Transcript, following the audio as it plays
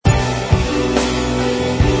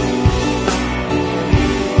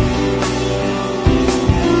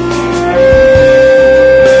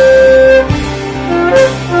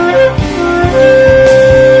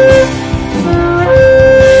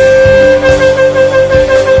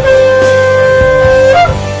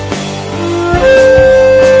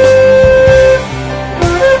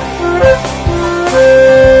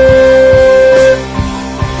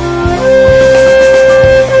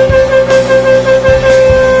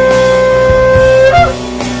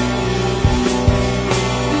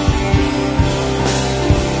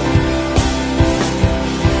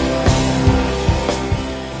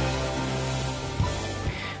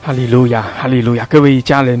哈利路亚，哈利路亚！各位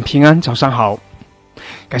家人平安，早上好！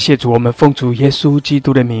感谢主，我们奉主耶稣基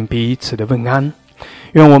督的名彼此的问安。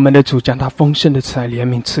愿我们的主将他丰盛的慈爱怜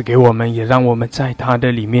悯赐给我们，也让我们在他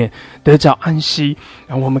的里面得着安息，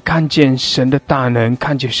让我们看见神的大能，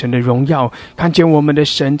看见神的荣耀，看见我们的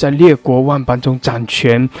神在列国万邦中掌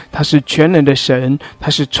权，他是全能的神，他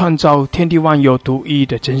是创造天地万有独一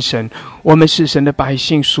的真神。我们是神的百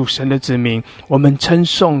姓，属神的子民，我们称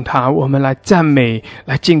颂他，我们来赞美，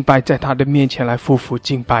来敬拜，在他的面前来匍匐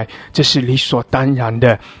敬拜，这是理所当然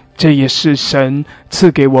的，这也是神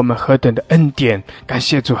赐给我们何等的恩典。感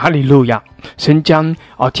谢主，哈利路亚！神将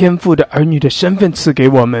天父的儿女的身份赐给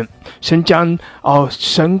我们，神将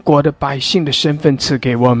神国的百姓的身份赐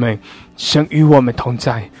给我们。神与我们同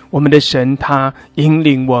在，我们的神他引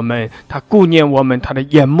领我们，他顾念我们，他的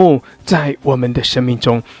眼目在我们的生命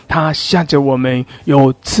中，他向着我们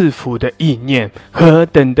有赐福的意念，何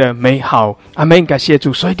等的美好！阿们！感谢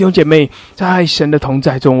主。所以弟兄姐妹，在神的同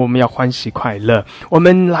在中，我们要欢喜快乐，我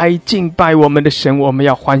们来敬拜我们的神，我们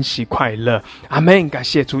要欢喜快乐。阿们！感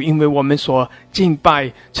谢主，因为我们所敬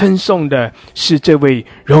拜称颂的是这位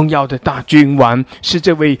荣耀的大君王，是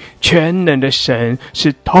这位全能的神，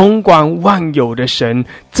是统管万有的神，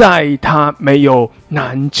在他没有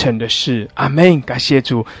难成的事。阿们！感谢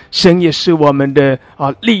主，神也是我们的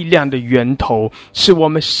力量的源头，是我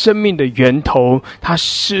们生命的源头，他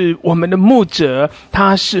是我们的牧者，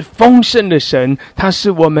他是丰盛的神，他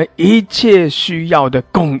是我们一切需要的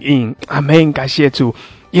供应。阿们！感谢主，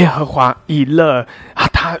耶和华以勒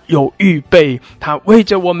他有预备，他为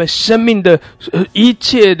着我们生命的一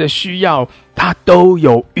切的需要，他都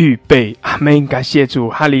有预备。阿们！感谢主，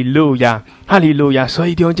哈利路亚，哈利路亚！所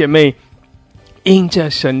以弟兄姐妹，因着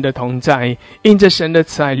神的同在，因着神的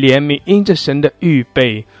慈爱怜悯，因着神的预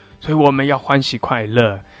备，所以我们要欢喜快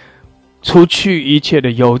乐，除去一切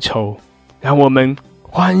的忧愁，让我们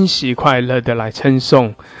欢喜快乐的来称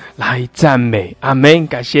颂，来赞美。阿们！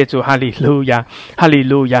感谢主，哈利路亚，哈利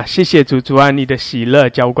路亚！谢谢主，主啊，你的喜乐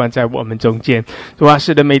浇灌在我们中间。主啊，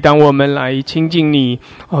是的，每当我们来亲近你，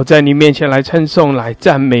在你面前来称颂，来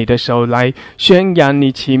赞美的时候，来宣扬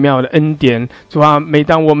你奇妙的恩典。主啊，每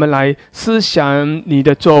当我们来思想你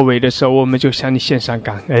的作为的时候，我们就向你献上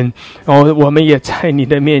感恩。我们也在你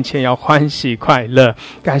的面前要欢喜快乐。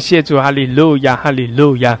感谢主，哈利路亚，哈利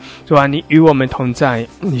路亚！主啊，你与我们同在，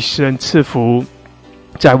你施恩赐福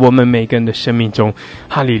在我们每个人的生命中。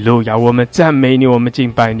哈利路亚！我们赞美你，我们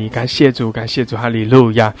敬拜你。感谢主，感谢主，哈利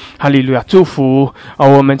路亚，哈利路亚！祝福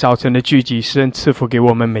我们早晨的聚集，施恩赐福给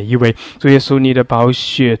我们每一位。主耶稣，你的宝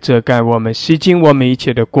血遮盖我们，洗净我们一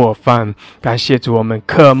切的过犯。感谢主，我们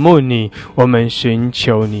渴慕你，我们寻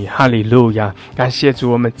求你。哈利路亚！感谢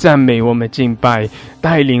主，我们赞美，我们敬拜，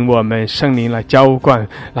带领我们，圣灵来浇灌，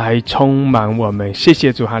来充满我们。谢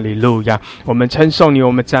谢主，哈利路亚！我们称颂你，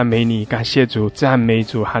我们赞美你。感谢主，赞美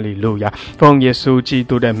主，哈利路亚！奉耶稣基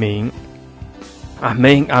督的名。阿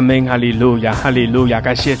们，阿们，哈利路亚，哈利路亚！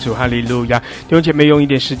感谢主，哈利路亚！弟兄姐妹，用一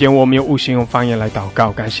点时间，我们用悟性、用方言来祷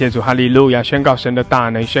告。感谢主，哈利路亚！宣告神的大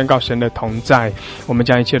能，宣告神的同在。我们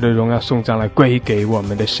将一切的荣耀颂赞来归给我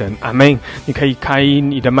们的神。阿们！你可以开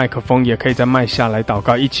你的麦克风，也可以在麦下来祷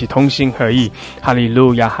告，一起同心合意。哈利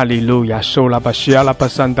路亚，哈利路亚！收拉巴西亚拉巴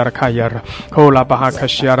桑达拉卡亚拉，扣拉巴哈卡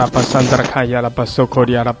西亚拉巴桑达拉卡亚拉巴索科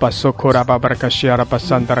利亚拉巴索科拉巴巴卡西亚拉巴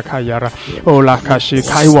桑达拉卡亚拉，欧拉卡西，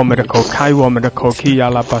开我们的口，开我们的口。Kiya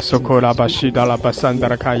la basoko la bashida la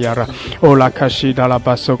basandara kayara ola kashida la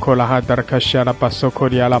basoko la hadar kashara basoko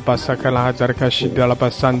dia la basaka la hadar kashida la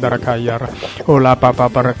basandara kayara ola baba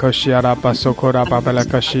barakashia la basoko la babala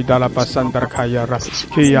kashida la basandara kayara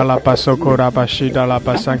kiya la basoko la bashida la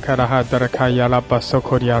basankara hadar kayara la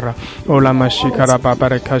basoko diara ola mashikara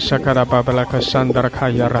babara kashakara babala kashandara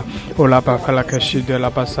kayara ola babala kashida la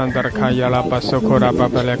basandara kayara la basoko la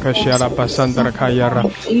babala kashia la basandara kayara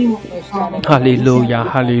Hallelujah,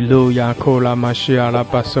 hallelujah. Kola mashia la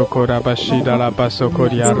basoko la bashida la basoko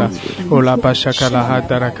diara. Ola bashaka la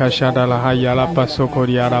hadara kashada la haya la basoko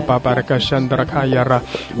diara babaraka shandra kayara.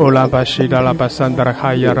 Ola bashida la basandra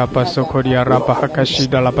hayara basoko diara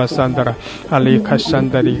bahakashida la basandra. Ali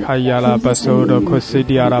kashandari haya la basodo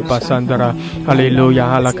kosidiara basandra. Hallelujah,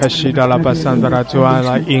 hala kashida la basandra. 主啊，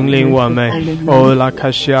来引领我们。Ola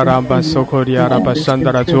kashia la basoko diara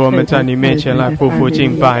basandra. 主，我们在你面前来匍匐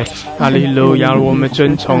敬拜。哈利路亚！我们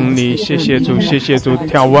尊崇你，谢谢主，谢谢主，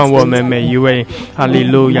眺望我们每一位。哈利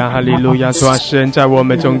路亚，哈利路亚！主啊，施恩在我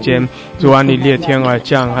们中间，主啊，你裂天而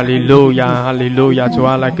降，哈利路亚，哈利路亚，主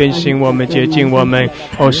啊，来更新我们，洁净我们，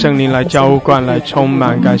圣灵来浇灌，来充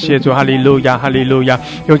满，感谢主，哈利路亚，哈利路亚，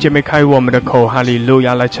用姐妹开我们的口，哈利路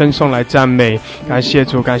亚，来称颂，来赞美，感谢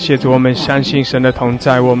主，感谢主，我们相信神的同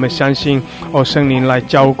在，我们相信圣灵来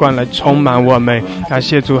浇灌，来充满我们，感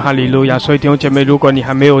谢主，哈利路亚。所以弟兄姐妹，如果你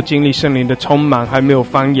还没有经历圣灵的充满，还没有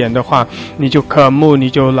方言的话，你就渴慕，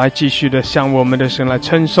你就来继续的向我们的神来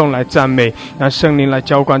称颂，来赞美，让圣灵来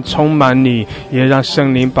浇灌充满你，也让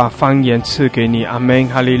圣灵把方言赐给你。阿们，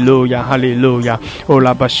哈利路亚，哈利路亚。哦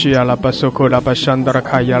拉巴西亚拉巴索库拉巴山达拉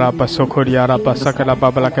卡亚拉巴索库里亚拉巴萨克拉巴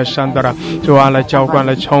巴拉克山达拉，主啊，来浇灌，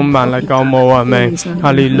来充满，来高摩我们。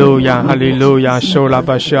哈利路亚，哈利路亚。苏拉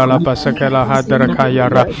巴西亚拉巴萨克拉哈达拉卡亚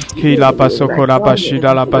拉，希拉巴索库拉巴西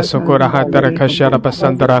达拉巴索库拉哈达拉卡西亚拉巴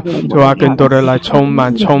山达拉，主啊，更多的来充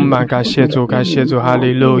满，充满，感谢主，感谢主，哈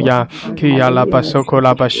利路亚。希亚拉巴索库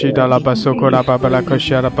拉巴西达拉巴索库拉巴巴拉克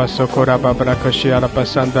西亚拉巴索库拉巴巴拉克西亚拉巴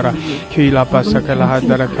山达拉，希拉巴萨克拉哈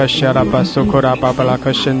达拉卡西亚拉巴索库拉巴巴拉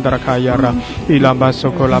克山达拉卡亚拉，希拉巴索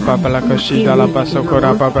库拉巴巴拉克西达拉巴索库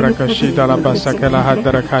拉巴巴拉克西达拉巴萨克拉哈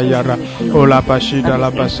达拉卡亚拉，欧拉巴西达拉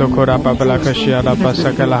巴索库拉巴巴拉克西亚拉巴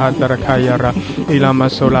萨克拉哈达拉卡亚拉，希拉马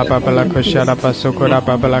索拉巴巴拉克西亚拉巴索库拉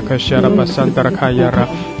巴巴拉克西亚拉巴山达拉卡亚拉。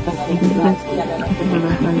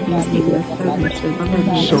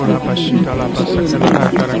Sola bashida la basakela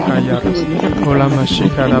hadara kayara. Ola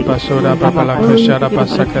mashika la basoda babala kashara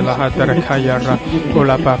basakela hadara kayara.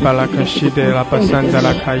 Ola babala kashide la basanda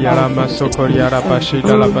la kayara masokoriara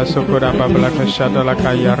bashida la basokora babala kashada la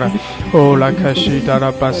kayara. Ola kashida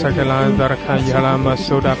la basakela hadara kayara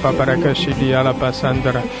masoda babala kashidia la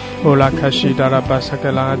basandara. Ola kashida la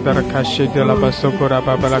basakela hadara kashide la basokora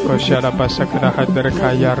babala kashara basakela hadara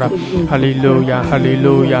kayara. Hallelujah,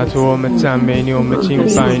 hallelujah. 主，我们赞美你，我们敬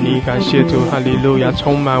拜你，感谢主，哈利路亚，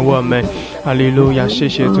充满我们，哈利路亚，谢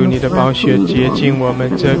谢主，你的宝血洁净我们，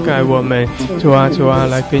遮盖我们，主啊，主啊，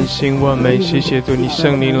来更新我们，谢谢主，你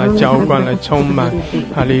圣灵来浇灌，来充满，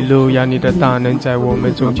哈利路亚，你的大能在我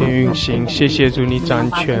们中间运行，谢谢主，你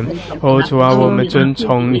掌权，主啊，我们尊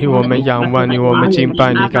崇你，我们仰望你，我们敬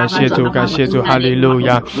拜你，感谢主，感谢主，哈利路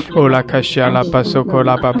亚，拉卡西亚拉巴索科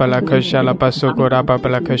拉巴巴拉卡西亚拉巴索科拉巴巴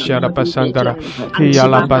拉卡西亚拉巴桑达拉，伊亚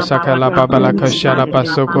拉巴萨卡拉巴巴拉卡西亚拉巴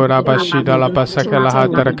索科拉巴西达拉巴萨卡拉哈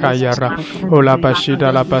达拉卡亚拉，拉巴西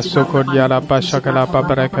达拉巴索科亚拉巴萨卡拉巴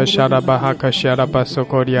巴拉卡西亚拉巴哈卡西亚拉巴索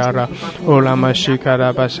科亚拉，拉马西卡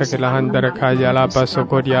拉巴萨卡拉哈达拉卡亚拉巴索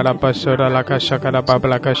科亚拉巴索拉拉卡西卡拉巴巴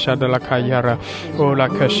拉卡西亚拉卡亚拉，拉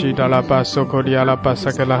卡西达拉巴索科亚拉巴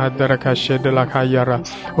萨卡拉哈达拉卡西达拉卡亚拉，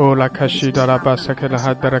拉卡西达拉巴萨卡拉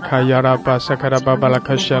哈达拉卡亚拉巴萨卡拉巴巴拉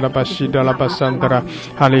卡西亚拉巴西达拉巴桑达拉，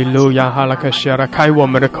哈利路亚，哈拉卡西亚拉，开我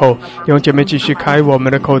们的口，用姐妹继续开我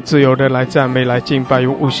们的口，自由的来赞美，来敬拜，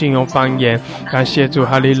用悟性，用方言，感谢主，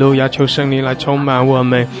哈利路亚，求圣灵来充满我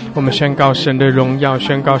们，我们宣告神的荣耀，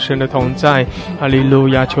宣告神的同在，哈利路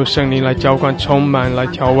亚，求圣灵来浇灌充满，来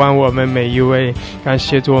调望我们每一位，感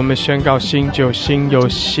谢主，我们宣告新酒，新有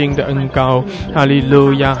新的恩膏，哈利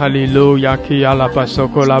路亚，哈利路亚，基亚拉巴索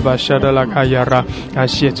库拉巴沙德拉卡亚拉，感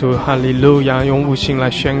谢主，哈利路亚，用悟性来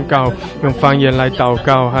宣告，用方言来祷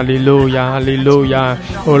告，哈利路亚，哈利路亚，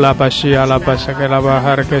欧拉巴西亚拉巴萨克拉巴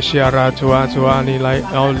哈尔克西亚拉，主啊，主啊，你来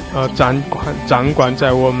掌管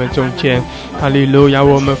在我们中间，哈利路亚，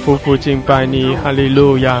我们夫妇敬拜你，哈利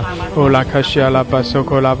路亚，欧拉卡西亚拉巴索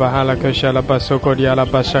库拉巴哈拉克西亚拉巴索库亚拉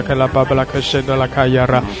巴萨克拉巴巴拉克西德拉卡亚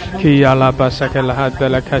拉，基亚拉巴萨克拉哈德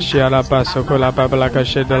拉卡西亚拉巴索库拉巴巴拉克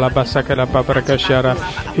西德拉巴萨克拉巴巴拉克西亚拉，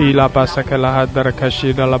基拉巴萨克拉哈德拉卡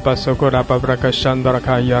西德拉巴索库拉巴巴拉克西德拉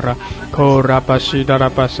卡亚拉，科拉巴西德拉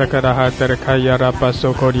巴萨克拉哈德拉卡亚拉巴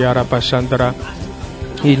索库亚拉巴山德拉。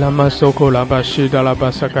Ilama soko la bashida la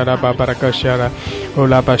basakara babarakashara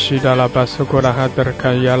ola bashida la basoko la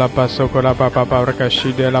hadarkaya la basoko la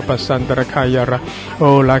babarakashide la basandra kayara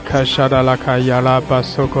ola kashada la kayala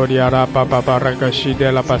basoko yara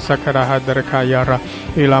babarakashide la basakara hadarkayara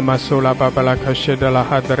ilama sola babarakashide la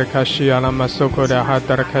hadarkashia la masoko la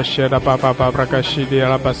hadarkashida babarakashide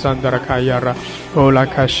la basandra kayara ola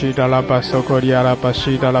kashida la basoko yara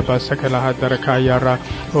bashida la basakala hadarkayara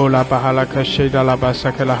ola bahalakashida la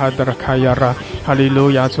basakala hadarkayara， 哈利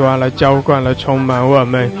路亚，主啊，来浇灌，来充满我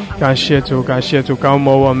们，感谢主，感谢主，高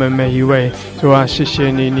摩我们每一位，主啊，谢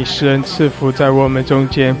谢你，你施恩赐福在我们中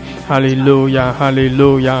间，哈利路亚，哈利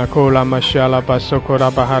路亚，库拉玛西亚拉巴索库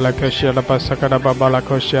拉巴哈拉克西亚拉巴萨卡拉巴巴拉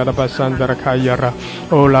koshia basandara kayara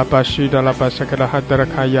ola bashida la basakara hadara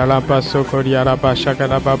kayala basokoria la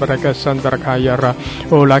bashakara babaraka sandara kayara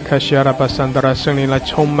ola kashia basandara 圣灵来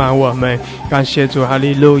充满我们，感谢主，哈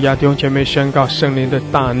利路亚！弟兄姐妹宣告圣灵的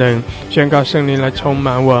大能，宣告圣灵来充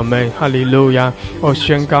满我们，哈利路亚！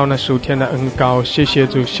宣告那属天的恩膏，谢谢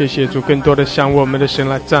主，谢谢主，更多的向我们的神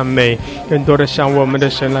来赞美，更多的向我们的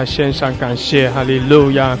神来献上感谢，哈利路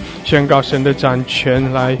亚！宣告神的掌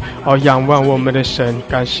权来仰望我们的神，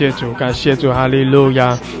感谢主，感谢主，哈利路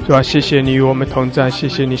亚！主啊，谢谢你与我们同在，谢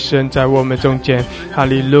谢你施恩在我们中间，哈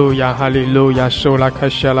利路亚，哈利路亚！苏拉卡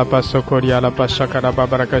西拉巴索科利亚拉巴沙卡拉巴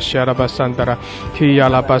巴拉卡西拉巴桑达拉，基亚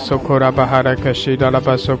拉巴索科拉巴哈拉卡西达拉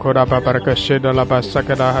巴索科拉巴巴拉卡西达拉巴萨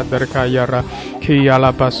卡拉哈达卡亚拉，基亚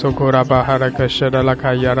拉巴索科拉巴哈拉卡西达拉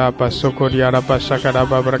卡亚拉巴索科利亚拉巴沙卡拉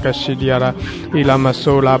巴巴拉卡西迪亚拉，伊拉马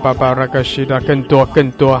苏拉巴巴拉卡西达，更多更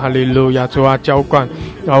多，哈利路亚！主啊，浇灌，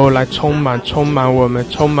然后来充满我们，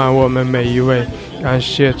充满我们每一位。感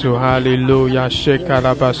谢主，哈利路亚！谢卡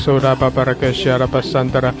拉巴苏拉巴巴拉克西拉巴桑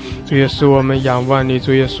德拉，主耶稣，我们仰望你，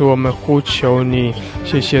主耶稣，我们呼求你。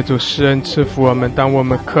谢谢主施恩赐福我们，当我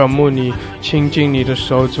们渴慕你、亲近你的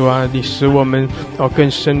时候，主啊，你使我们更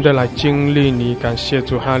深的来经历你。感谢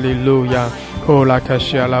主，哈利路亚！哦拉卡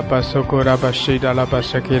西拉巴苏库拉巴西达拉巴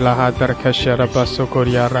萨基拉哈达卡西拉巴苏库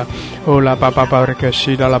利亚拉，哦拉巴巴巴拉卡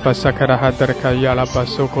西达拉巴萨卡拉哈达卡亚拉巴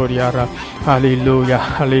苏库利亚拉，哈利路亚，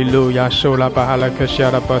哈利路亚，苏拉巴哈拉卡西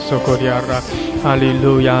拉巴苏库利亚拉，哈利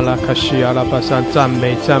路亚拉卡西拉巴桑，赞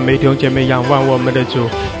美赞美，弟兄姐妹仰望我们的主，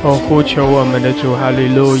呼求我们的主，哈利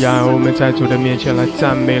路亚！我们在主的面前来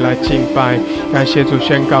赞美来敬拜，感谢主，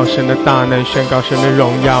宣告神的大能，宣告神的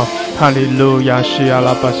荣耀，哈利路亚！西亚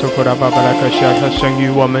拉巴苏库拉巴巴拉卡。他神与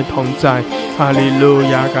我们同在，哈利路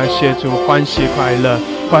亚！感谢主，欢喜快乐，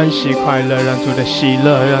欢喜快乐，让主的喜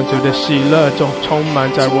乐，让主的喜乐充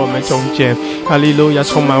满在我们中间，哈利路亚！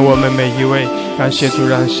充满我们每一位，感谢主，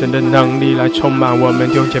让神的能力来充满我们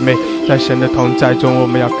弟兄姐妹，在神的同在中，我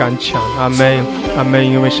们要刚强，阿们，阿们！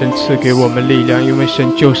因为神赐给我们力量，因为神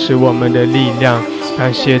就是我们的力量，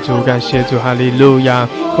感谢主，感谢主，哈利路亚！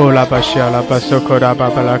哦拉巴西亚拉巴索科拉巴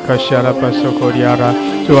巴拉卡西亚拉巴索科利亚拉，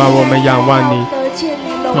主啊，我们仰望你，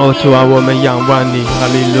主啊，我们仰望你，哈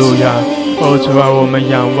利路亚！主啊，我们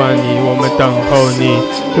仰望你，我们等候你，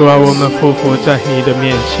主啊，我们匍匐在你的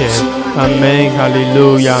面前，阿门，哈利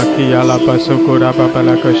路亚！基亚拉巴索库拉巴巴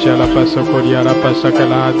拉卡西亚拉巴索科利亚拉巴萨卡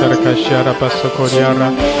拉哈达卡西亚拉巴索科利亚拉，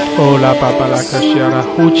拉巴巴拉卡西亚拉，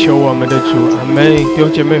呼求我们的主，阿门！弟兄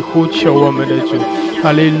姐妹，呼求我们的主，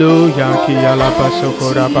哈利路亚！基亚拉巴索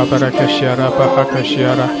库拉巴巴拉卡西亚拉巴哈卡西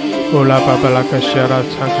亚拉，拉巴巴拉卡西亚拉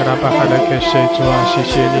查卡拉巴哈拉卡西，主啊，谢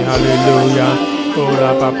谢你，哈利路亚！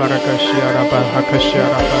拉巴巴拉卡西亚拉巴哈卡西亚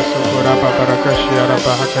拉巴索库拉巴巴拉卡西亚拉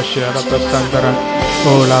巴哈卡西亚拉巴桑德拉，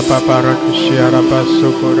拉巴巴拉卡西亚拉巴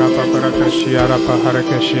索库拉巴巴拉卡西亚拉巴哈拉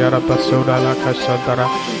卡西亚拉巴索拉拉卡桑德拉，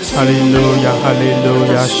哈利路亚，哈利路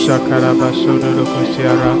亚，沙卡拉巴索德鲁卡西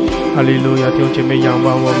亚拉，哈利路亚！弟兄姐妹仰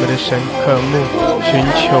望我们的神，渴慕寻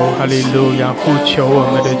求，哈利路亚，呼求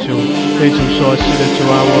我们的主，对主说：是的，主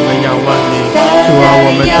啊，我们仰望你，主啊，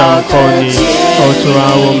我们等候你，主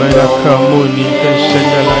啊，我们的渴慕你，更深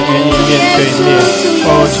的来与你面对面，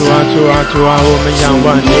主啊，主啊，主啊，我们仰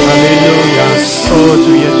望你，哈利路亚！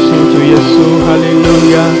主耶稣，主耶稣，哈利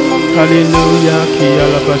路亚，哈利路亚！基亚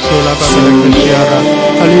拉巴索拉巴巴拉克西亚拉，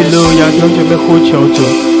哈利路亚！弟兄姐妹呼求主，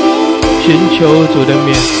寻求主的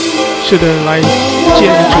面，是的，来见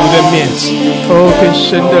主的面，更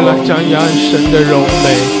深的来张扬神的荣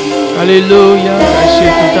美，哈利路亚！感谢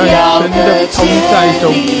主，在神的同在中，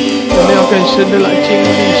我们要更深的来经历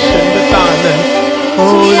神的大能。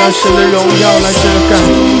让神的荣耀来遮盖，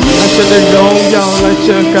让神的荣耀来遮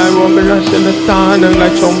盖我们，让神的大能来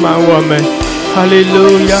充满我们。哈利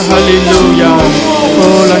路亚，哈利路亚！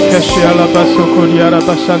拉卡西亚拉巴索库利亚拉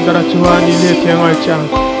巴桑德拉，主啊，你裂天而降，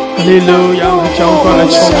哈利路亚！浇灌来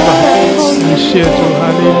充满，感谢主，哈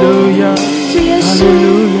利路亚，哈利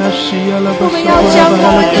路亚！西亚拉巴索库拉巴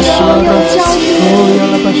拉卡西亚拉，亚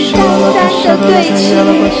拉巴西亚拉巴沙拉拉卡亚拉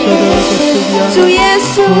巴索德拉卡西亚，主耶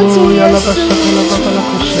稣，主耶稣，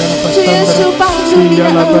主耶稣帮助你的儿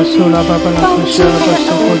女，帮助你的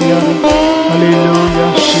儿女，哈利路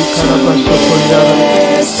亚，西卡拉巴索库利亚拉，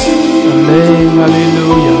阿门，哈利路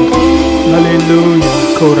亚，哈利路亚，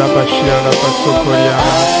库拉巴西亚拉巴索库利亚拉，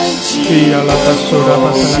基亚拉巴索拉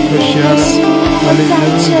巴萨拉卡西亚拉，哈利路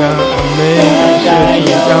亚，阿门，谢主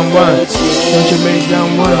仰望，让姐妹仰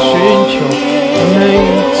望寻求，阿门，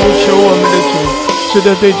呼求我们的主，是的，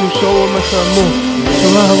对主说我们渴慕，主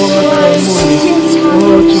啊，我们渴慕你，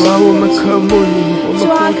主啊，我们渴慕你，我们主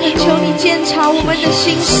啊，恳求你鉴察我们的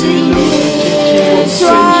心思意念，主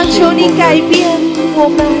啊，求你改变，我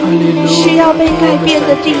们需要被改变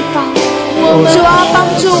的地方。主啊，帮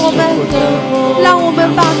助我们，让我们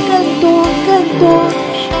把更多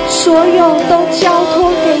所有都交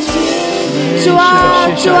托给你。主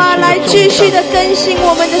啊，来继续的更新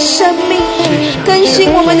我们的生命，更新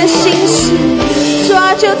我们的心思。主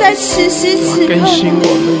啊，就在此时此刻，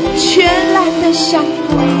全然的降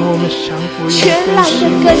服，全然的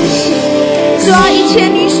更新。主啊，一切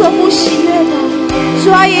你所不喜悦的，主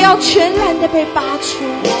啊，也要全然的被拔除。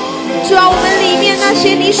主啊，我们里面那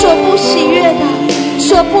些你所不喜悦的、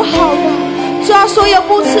所不好的，主啊，所有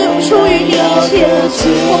不出于你一切的，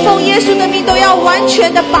我奉耶稣的名都要完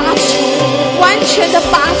全的拔除，完全的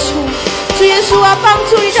拔除。主耶稣啊，帮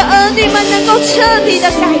助你的儿女们能够彻底的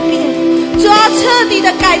改变。主啊，彻底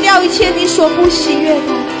的改掉一切你所不喜悦的。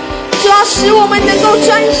主啊，使我们能够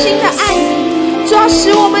专心的爱你。主啊，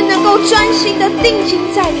使我们能够专心的定睛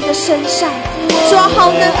在你的身上。主啊，好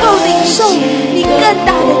能够领受你更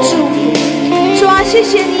大的祝福。主啊，谢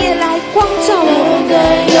谢你也来光照我们。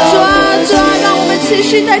主啊，让我们持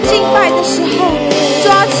续在敬拜的时候，主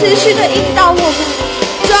啊，持续的引导我们。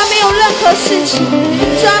主啊，没有任何事情，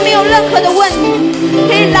主啊，没有任何的问题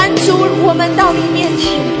可以拦阻我们到你面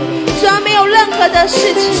前。主啊，没有任何的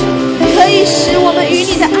事情可以使我们与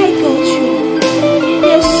你的爱隔绝。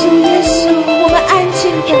耶稣，我们安静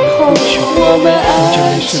等候，我们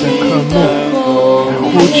安静等候，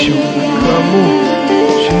呼求渴慕，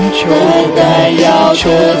寻求主的名，求主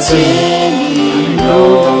的名，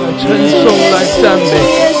称颂来赞美。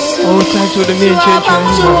在主的面前全然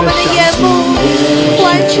的降服，完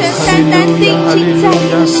全单单定睛在你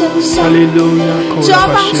的身上。主要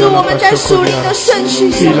帮助我们在属灵的顺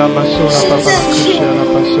序上是正确。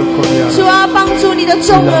主要帮助你的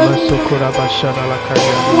众人。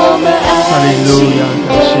我们哈利路亚，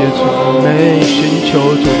感谢主，阿们。寻求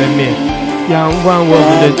主的面，仰望我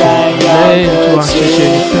们的主，阿们。主啊，谢谢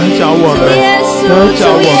你得着我们，得着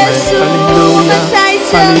我们，哈利路亚。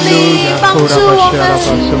哈利路亚，帮助我们。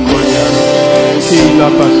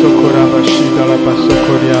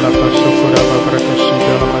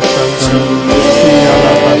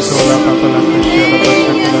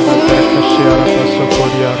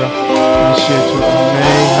感谢主，阿们，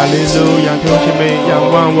哈利路亚。弟兄姐妹，仰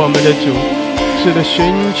望我们的主，是的，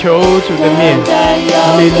寻求主的面，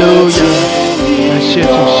哈利路亚。感谢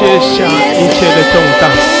主，卸下一切的重担，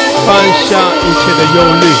放下一切的忧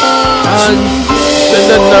虑，让神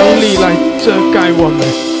的能力来遮盖我们，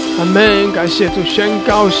阿们。感谢主，宣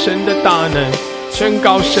告神的大能，宣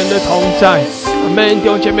告神的同在，阿们。弟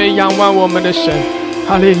兄姐妹，仰望我们的神，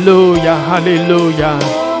哈利路亚，哈利路亚。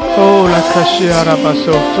拉克西阿拉巴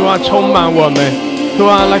索，主啊，充满我们，主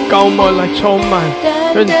啊，来高摩，来充满，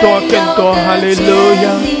更多，哈利路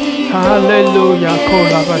亚，哈利路亚。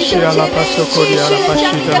拉巴西阿拉巴索，库里阿拉巴西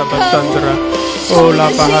的拉巴桑德拉。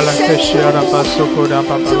拉巴哈拉克西阿拉巴索，库拉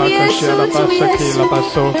巴巴拉克西阿拉巴萨基拉巴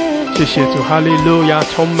索。谢谢主，哈利路亚，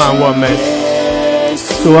充满我们。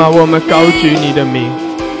主啊，我们高举你的名，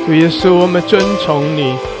主耶稣，我们尊崇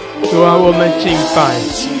你，主啊，我们敬拜。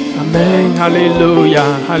阿们，哈利路亚，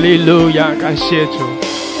哈利路亚，感谢主。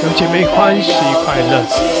弟兄姐妹欢喜快乐，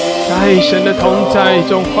在神的同在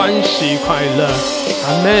中欢喜快乐。阿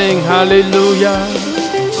们，哈利路亚，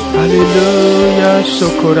哈利路亚。索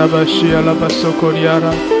库拉巴西阿拉巴索库里阿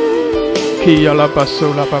拉，基阿拉巴索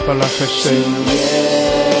拉巴巴拉克西，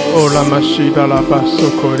拉马西达拉巴索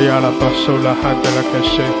库里阿拉巴索拉哈达拉克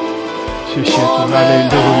西。谢谢主，哈利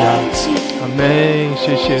路亚，阿们，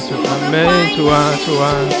谢谢主，阿们。主啊，主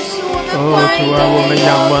啊，主啊，我们仰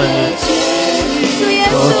望你，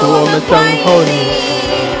主，我们等候你，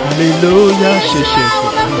哈利路亚，谢谢主，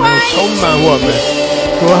阿们，充满我们，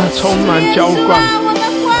主啊，充满浇灌，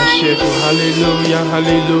感谢主，哈利路亚，哈利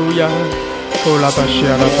路亚。拉巴西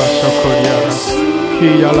阿拉巴索库里阿拉，基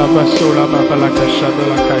阿拉巴索拉巴巴拉克沙德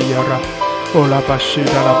拉卡亚拉，拉巴西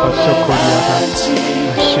达拉巴索库里阿拉，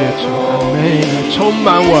感谢主，阿们，来充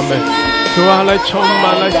满我们，主啊，来充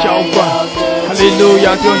满，来浇灌，哈利路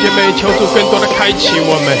亚。弟兄姐妹，求主更多的开启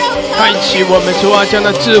我们，开启我们，主啊，将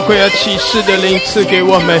那智慧和启示的灵赐给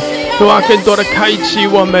我们，主啊，更多的开启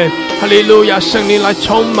我们，哈利路亚，圣灵来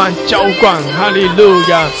充满浇灌，哈利路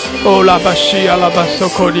亚。拉巴西阿拉巴索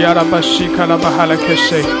库里阿拉巴西卡拉巴哈拉克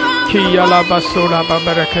西，基阿拉巴索拉巴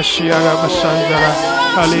巴拉克西阿拉巴桑德拉，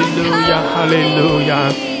哈利路亚，哈利路亚，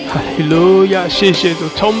哈利路亚。谢谢主，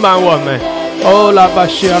充满我们。拉巴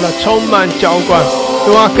西阿拉充满浇灌，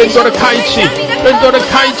主啊，更多的开启，更多的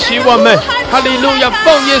开启我们，哈利路亚，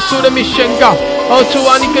奉耶稣的名宣告。主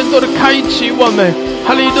啊，你更多的开启我们，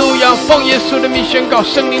哈利路亚，奉耶稣的名宣告，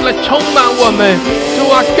圣灵来充满我们，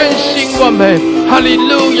主啊，更新我们，哈利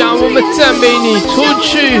路亚，我们赞美你，出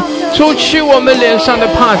去除去我们脸上的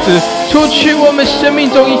帕子，除去我们生命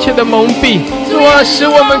中一切的蒙蔽。主啊，使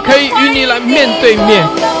我们可以与你来面对面。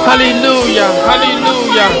哈利路亚，哈利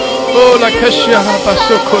路亚。哦，拉克西亚拉巴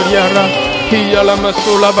索库利亚拉，希亚拉马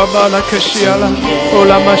苏拉巴巴拉克西亚拉，哦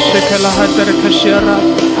拉马什克拉哈德拉克西亚拉。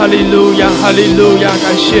哈利路亚，哈利路亚，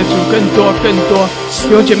感谢主，更多更多。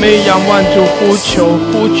弟兄姐妹仰望主，呼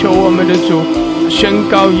求我们的主，宣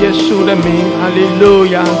告耶稣的名。哈利路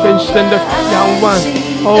亚，更深的仰望，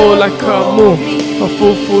哦来渴慕，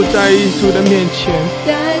匍匐在主的面前。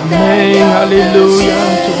阿门，哈利路亚，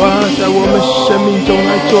主啊，在我们生命中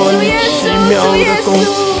来做你奇妙的工。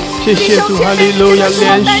谢谢主，哈利路亚，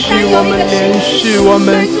连续我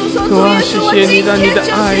们，主啊，谢谢你，让你的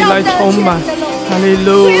爱来充满。哈利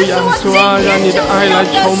路亚，主啊，让你的爱来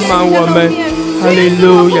充满我们。哈利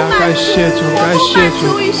路亚，感谢主，感谢主。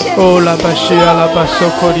哦，拉巴西亚拉巴索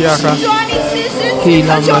库利亚拉，希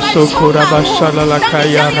拉马索库拉巴沙拉拉卡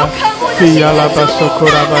亚拉，希亚拉巴索库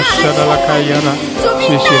拉巴沙拉拉卡亚拉。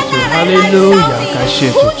谢谢主，哈利路亚，感谢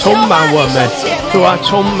主，充满我们，主啊，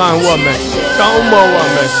充满我们，高摩我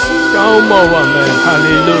们，哈利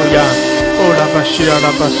路亚。哦，拉巴西亚拉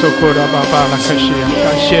巴索库拉巴巴拉克西亚，感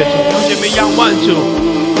谢主，弟兄姐妹仰望主，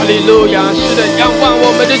哈利路亚，是的，仰望我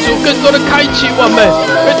们的主，更多的开启我们，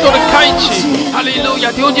更多的开启，哈利路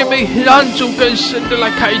亚，弟兄姐妹，让主更深的来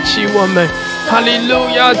开启我们，哈利路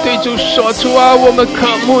亚，对主说，主啊，我们渴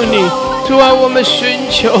慕你，主啊，我们寻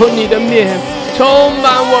求你的面，充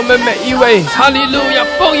满我们每一位，哈利路亚，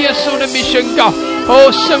奉耶稣的名宣告，哦，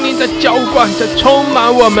圣灵在浇灌，在充满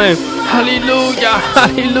我们，哈利路亚，哈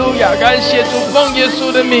利路亚，感谢主，奉耶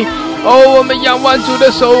稣的名，哦，我们仰望主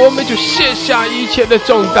的时候，我们就卸下一切的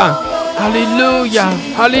重担，哈利路亚，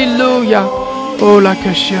哈利路亚，哦，拉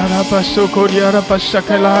克西亚拉巴索库利亚拉巴沙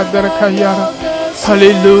克拉哈德拉卡亚拉，哈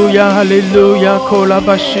利路亚，哈利路亚，库拉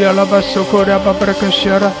巴西亚拉巴索库利亚巴巴拉克西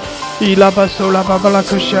亚拉，伊拉巴索拉巴巴拉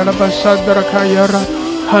克西亚拉巴沙德拉卡亚拉，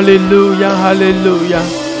哈利路亚，哈利路亚。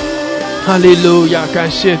哈利路亚，感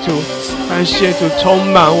谢主，感谢主，充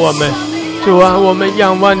满我们，主啊，我们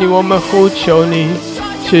仰望你，我们呼求你，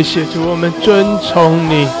谢谢主，我们尊崇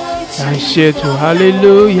你，感谢主，哈利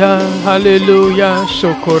路亚，哈利路亚，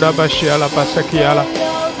苏库拉巴西亚拉巴萨基亚拉，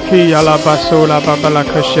基亚拉巴苏拉巴巴拉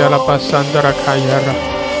克西亚拉巴桑德拉卡亚拉，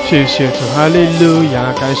谢谢主，哈利路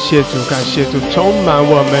亚，感谢主，感谢主，充满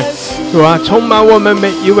我们，主啊，充满我们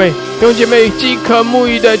每一位弟兄姐妹，饥渴沐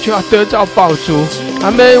浴的就要得着饱足。阿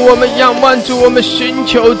们，我们仰望主，我们寻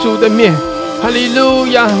求主的面，哈利路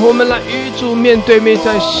亚，我们来与主面对面，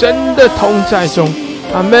在神的同在中。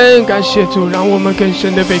阿们，感谢主，让我们更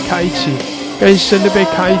深的被开启，更深的被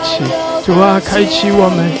开启。主啊，开启我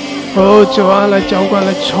们，哦，主啊，来浇灌，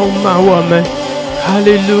来充满我们。哈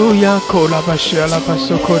利路亚，库拉巴西亚拉巴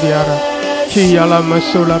索库利亚拉，基亚拉马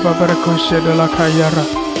苏拉巴巴拉科西德拉卡亚拉，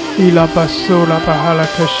伊拉巴苏拉巴哈拉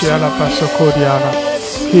科西亚拉巴索库利亚拉。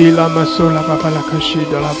希拉马苏拉巴巴拉克西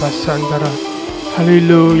德拉巴桑德拉，哈利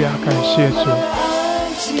路亚，感谢主，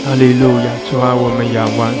哈利路亚，主啊，我们仰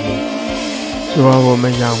望你，主啊，我们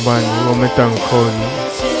仰望你，我们等候你，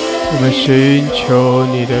我们寻求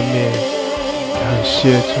你的面，感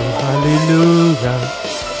谢主，哈利路亚，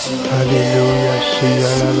哈利路亚，西亚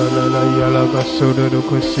拉拉拉拉亚拉巴苏德鲁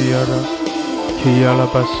库西亚拉，希亚拉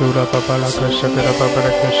巴苏拉巴巴拉克沙格拉巴巴拉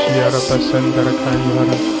克西亚拉巴桑德拉卡亚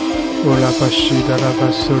拉。乌拉巴西达拉巴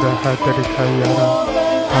苏拉哈德里卡亚拉，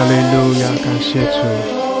哈利路亚，感谢主，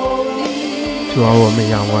主啊，我们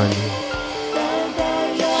仰望你，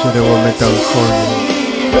是的，我们等候你，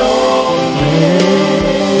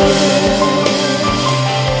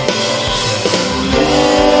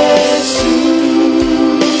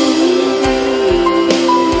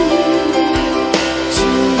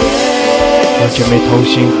姐妹同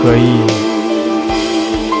心合意。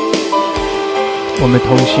我们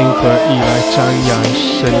同心合意来张扬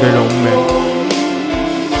神的荣美，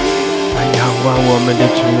来仰望我们的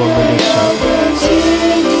主，我们的神。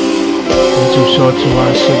主说：“主啊，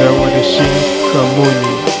是的，我的心渴慕你，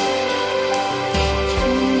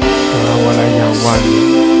主啊，我来仰望你。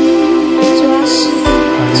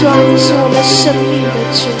主啊，你是我们生命的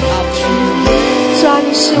主，主啊，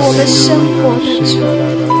你是我们生活的主，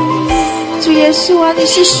主耶稣啊，你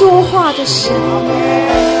是说话的神。”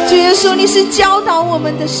主耶稣，你是教导我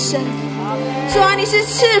们的神，主啊，你是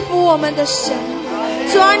赐福我们的神，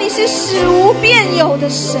主啊，你是使无变有的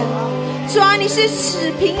神，主啊，你是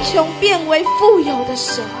使贫穷变为富有的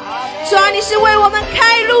神，主啊，你是为我们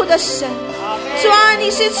开路的神，主啊，你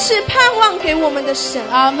是赐盼望给我们的神。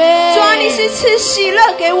阿门。主啊，你是赐喜乐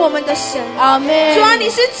给我们的神。阿门。主啊，你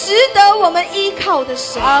是值得我们依靠的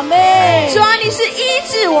神。阿门。主啊，你是医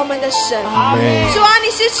治我们的神。阿门。主啊，你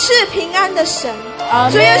是赐平安的神。阿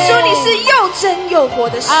门。主耶稣，你是又真又活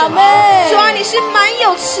的神。阿门。主啊，你是满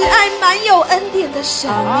有慈爱、满有恩典的神。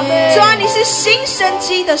阿门。主啊，你是新生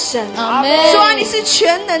机的神。阿门。主啊，你是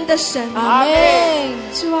全能的神。阿门。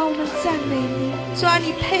主啊，我们赞美你。主啊，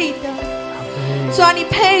你配得。主啊，你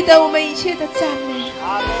配得我们一切的赞美。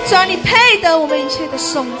主啊，你配得我们一切的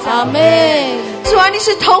颂赞。阿门。主啊，你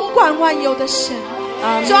是统管万有的神。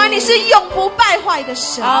主啊，你是永不败坏的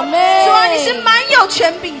神。阿门。主啊，你是满有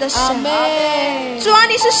权柄的神。阿门。主啊，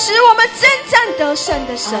你是使我们征战得胜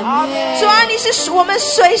的神。主啊，你是我们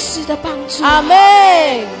随时的帮助。阿门。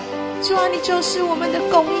主啊，你就是我们的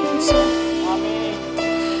供应者。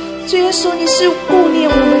主耶稣，你是顾念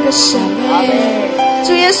我们的神。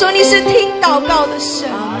主耶稣，你是听祷告的神。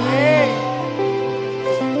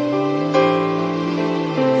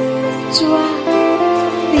主啊，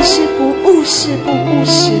你是不误事的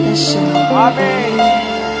神。主啊，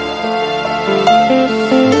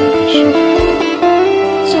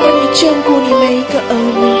你眷顾你每一个儿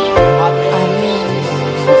女。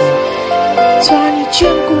主啊，你眷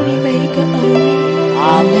顾你每一个儿女。阿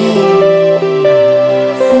门。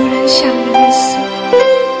无人像你耶稣。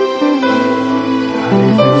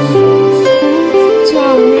主啊，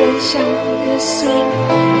无人像你耶稣。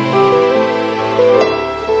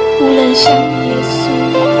无人像你耶稣。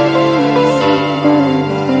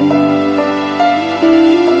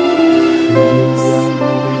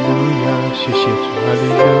谢谢主，哈利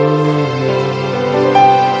路亚。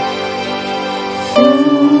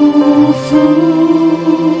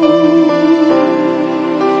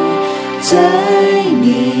在你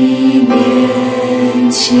面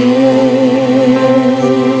前，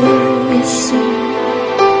耶稣，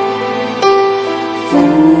我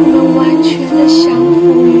们完全的降服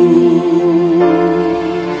于你。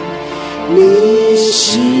你是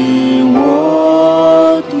我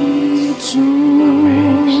的主。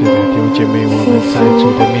是的，弟兄姐妹，我们在主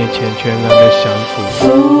的面前全然的降服，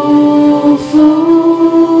我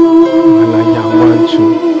们来仰望主。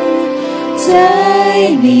在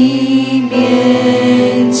你面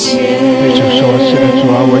前，对主说：“是的，主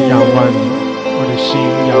啊，我仰望你，我的心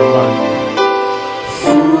仰望你。”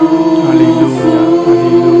哈利路亚，哈利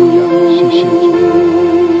路亚，谢谢主。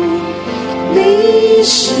你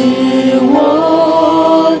是我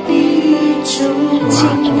的主，敬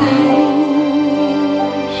拜，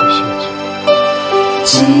谢谢主，敬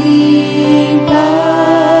拜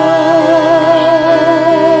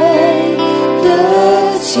得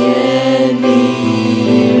见你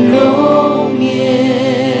容颜。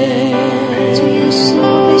主耶稣，我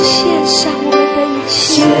们献上我们的一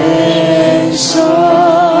切，献上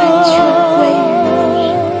完全归于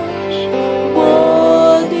我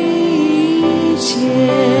的一切，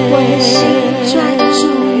我的心专注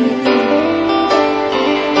于你。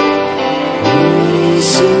你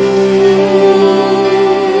是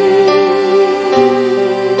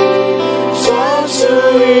专注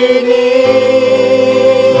于你。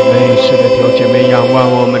是的，弟兄姐妹，仰望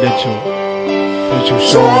我们的主。对主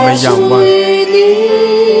说：“我们仰望，我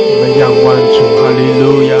们仰望主。”哈利路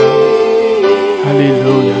亚，哈利路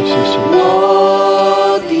亚，谢谢主。我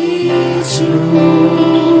的主，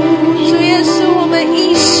主耶稣，我们一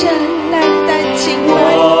生单单敬拜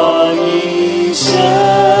你。我一生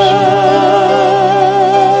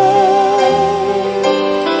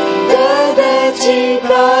单单敬拜，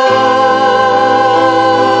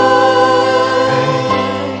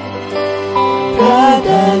单单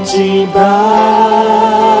敬拜。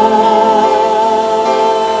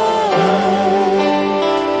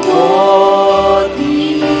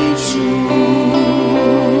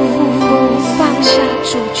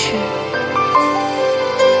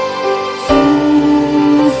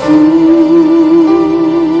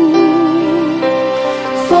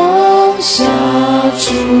主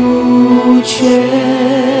权，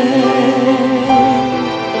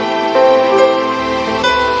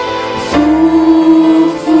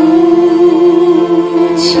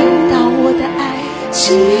倾倒我的爱，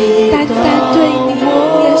单单对你，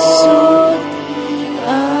耶稣。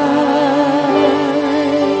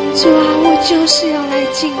主啊，我就是要来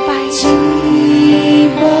敬拜你，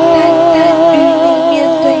单单与你面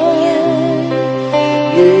对面，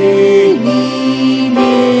与你面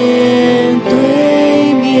对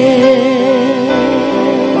面。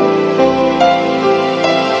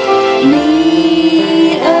你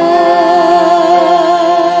爱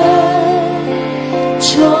充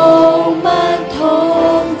满同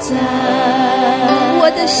在，我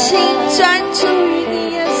的心专注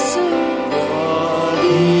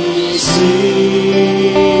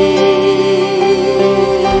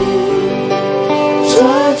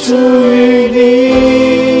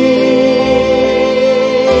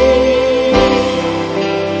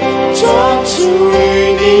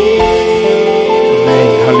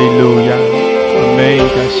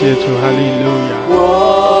谢主，哈利路亚。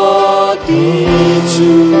我的主，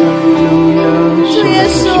主耶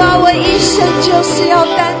稣啊，我一生就是要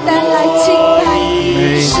单单来敬拜你。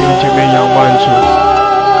弟兄姐妹仰望主，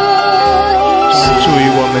主于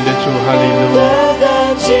我们的主，哈利路亚，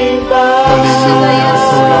哈利路亚，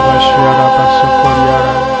呼啦巴西亚拉巴索科利亚拉，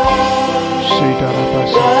西达拉巴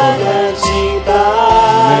索科利亚，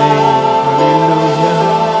哈利路亚。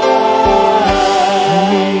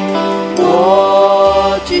我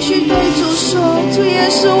继续对主说，主耶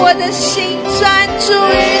稣，我的心专注于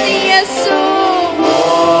你，耶稣。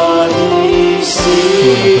我的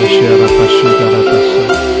心。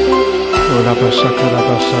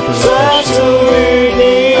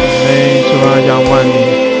主啊，仰望你，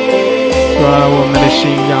主啊，我们的心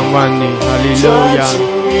仰望你，哈利路亚，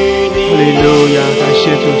哈利路亚，感谢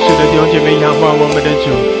主，是的，弟兄姐妹仰望我们的主，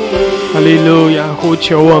哈利路亚，呼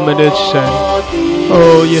求我们的神，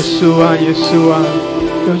哦，耶稣啊，耶稣啊，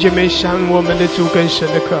弟兄姐妹向我们的主跟神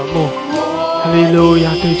的渴慕，哈利路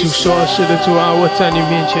亚，对主说，是的，主啊，我在你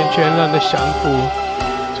面前全然的降服，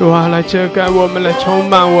主啊，来遮盖我们，来充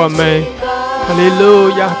满我们。哈利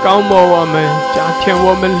路亚，高摩我们，加添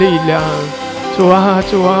我们力量。主啊，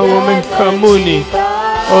主啊，我们渴慕你。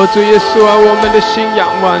哦，主耶稣啊，我们的心仰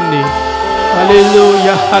望你。哈利路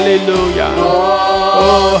亚，哈利路亚。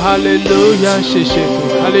哦，哈利路亚，谢谢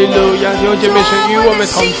主，哈利路亚。弟兄姐妹，神与我们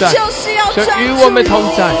同在，神与我们同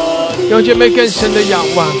在。弟兄姐妹，更深的仰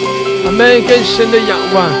望，阿们，更深的仰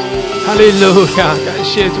望。哈利路亚，感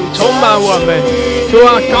谢主，充满我们。主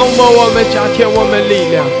啊，高摩我们，加添我们力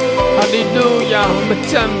量。哈利路亚，我们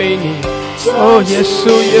赞美你，哦，耶稣，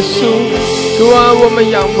耶稣，主啊，我们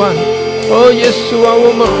仰望，哦，耶稣啊，我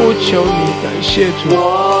们呼求你，感谢主，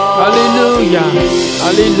哈利路亚，哈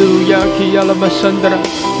利路亚，基亚拉巴山德拉，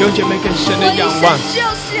弟兄姐妹更深的仰望，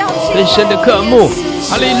更深的渴慕，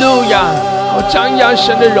哈利路亚，好张扬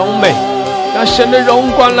神的荣美，让神的荣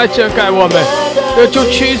光来遮盖我们，就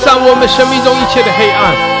驱散我们生命中一切的黑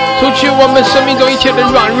暗，除去我们生命中一切的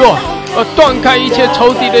软弱。断开一切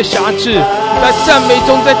仇敌的辖制，在赞美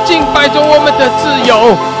中，在敬拜中，我们的自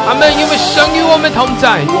由。阿们，因为神与我们同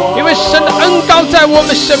在，因为神的恩膏在我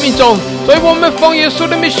们生命中，所以我们奉耶稣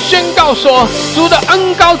的名宣告说，主的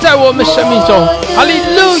恩膏在我们生命中。哈利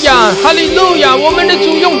路亚，哈利路亚，我们的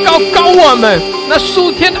主用膏膏我们，那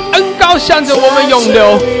属天的恩膏向着我们涌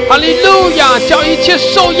流。哈利路亚，叫一切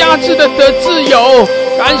受压制的得自由。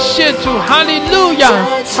感谢主，哈利路亚，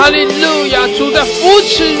哈利路亚，主在扶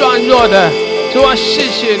持软弱的，主啊，谢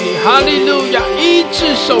谢你，哈利路亚，医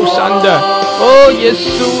治受伤的，哦，耶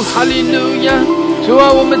稣，哈利路亚，主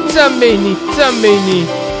啊，我们赞美你，赞美你，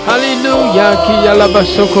哈利路亚，基亚拉巴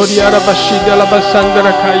索科利亚拉巴西德拉巴桑德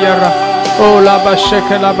拉卡亚拉，哦，拉巴谢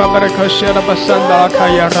克拉巴巴拉克西拉巴桑德拉卡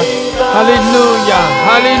亚拉，哈利路亚，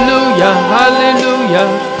哈利路亚，哈利路亚，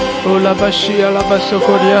哦，拉巴西亚拉巴索科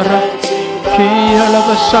利亚拉。哈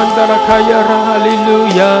利路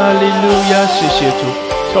亚，哈利路亚，谢谢主，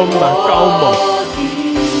充满高猛，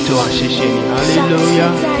主啊，谢谢你，哈利路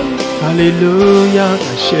亚，哈利路亚，感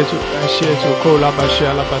谢主，感谢主，库拉巴西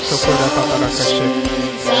亚拉巴索库拉巴巴拉卡西，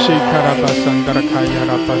西卡拉巴桑达拉卡亚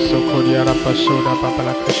拉巴索库利亚拉巴索拉巴巴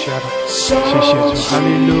拉卡西亚拉，谢谢主，哈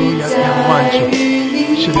利路亚，仰望主，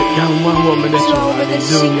是的，仰望我们的主，哈利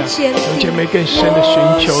路亚，让姐妹更深的寻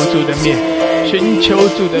求主的面。寻求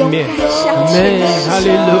主的面，阿们，哈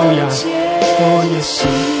利路亚，哦，耶稣，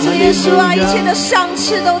主耶稣啊，一切的赏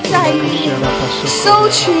赐都在你，收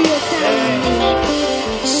取也在你，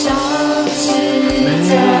赏赐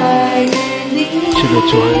在你。是的，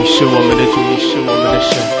主啊，你是我们的主，你是我们的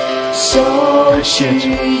神，感谢主，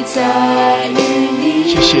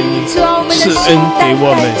谢谢你赐恩给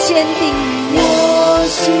我们。坚定，我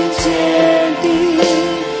心坚定，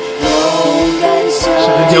勇敢是的，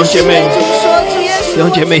弟兄姐妹。弟兄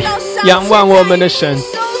姐妹，仰望我们的神，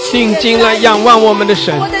定睛来仰望我们的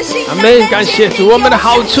神。阿们，感谢主，我们的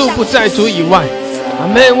好处不在主以外。阿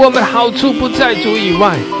们，我们的好处不在主以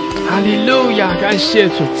外。哈利路亚，感谢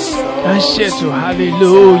主，感谢主，哈利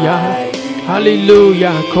路亚，哈利路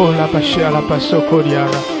亚。科拉巴西亚拉巴索科利亚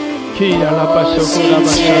拉，基亚拉巴索科拉巴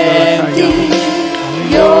沙达拉卡亚。哈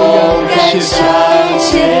利路亚，感谢主。阿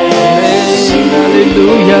们，哈利路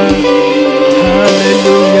亚，哈利路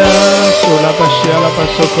亚。Sola basia la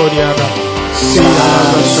baso koriara, sia la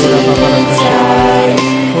basura babara kasha,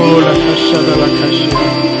 ola kasha la kasha,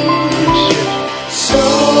 收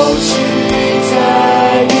取在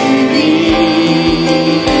于你，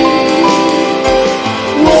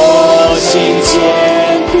我心坚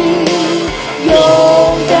定，勇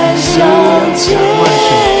敢向前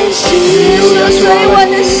行。所以我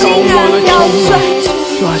的心啊，要专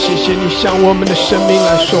注。主啊，谢谢你向我们的生命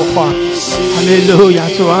来说话。哈利路亚，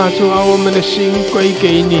主啊，主啊，我们的心归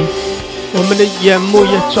给你，我们的眼目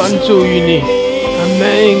也专注于你。阿们，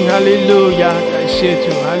哈利路亚，感谢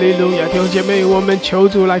主，哈利路亚。弟兄姐妹，我们求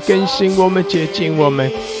主来更新我们，洁净我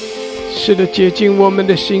们。是的，洁净我们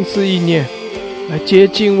的心思意念，来洁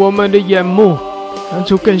净我们的眼目，让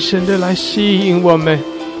主更深的来吸引我们，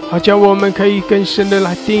好叫我们可以更深的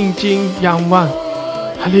来定睛仰望。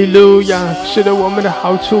哈利路亚！是的，我们的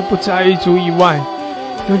好处不在于主以外。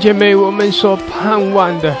弟兄姐妹，我们所盼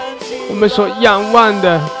望的，我们所仰望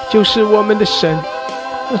的，就是我们的神，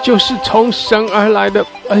就是从神而来的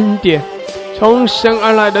恩典，从神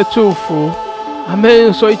而来的祝福。阿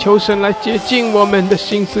们。所以求神来洁净我们的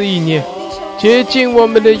心思意念，洁净我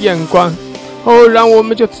们的眼光，让我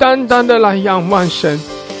们就单单的来仰望神，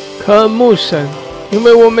渴慕神，因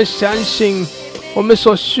为我们相信我们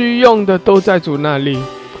所需用的都在主那里，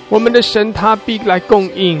我们的神他必来供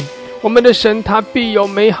应，我们的神他必有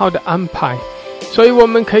美好的安排，所以我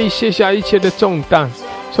们可以卸下一切的重担，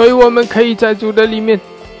所以我们可以在主的里面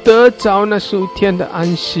得着那属天的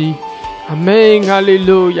安息。阿们，哈利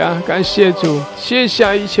路亚，感谢主，卸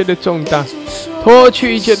下一切的重担，脱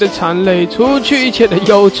去一切的缠累，除去一切的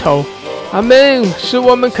忧愁。阿们，使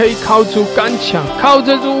我们可以靠主刚强，靠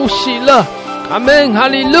着主喜乐。阿们，哈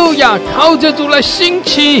利路亚，靠着主来兴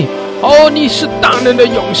起。你是大能的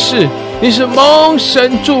勇士，你是蒙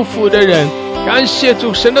神祝福的人。感谢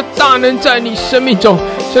主，神的大能在你生命中，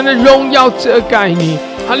神的荣耀遮盖你。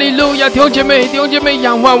哈利路亚，弟兄姐妹，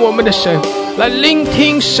仰望我们的神，来聆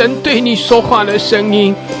听神对你说话的声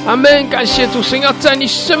音。阿们，感谢主，神要在你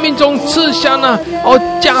生命中赐下那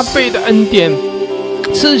加倍的恩典，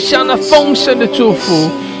赐下那丰盛的祝福。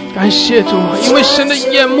感谢主，因为神的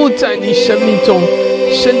眼目在你生命中，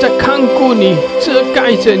神在看顾你，遮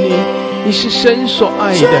盖着你，你是神所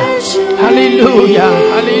爱的。哈利路亚，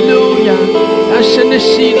哈利路亚，让神的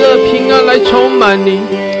喜乐平安来充满你，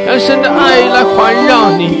让神的爱来环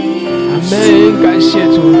绕你。阿们，感谢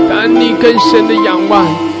主，当你更深的仰望，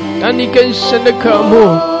当你更深的渴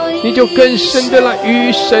慕，你就更深的来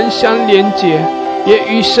与神相连结，也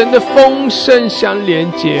与神的丰盛相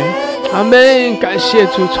连结。阿们，感谢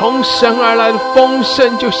主，从神而来的丰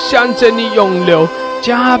盛就向着你涌流，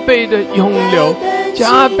加倍的涌流，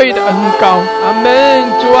加倍的恩膏。阿们，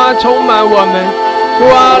主啊，充满我们，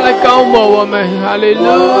主啊，来膏抹我们。哈利路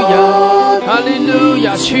亚，哈利路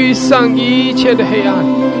亚，驱散一切的黑暗，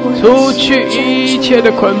除去一切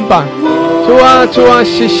的捆绑。主啊，主啊，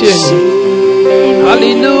谢谢你。哈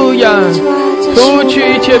利路亚，除去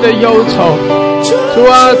一切的忧愁。主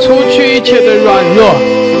啊，除去一切的软弱。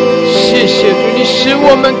谢谢主，你使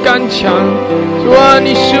我们刚强。主啊，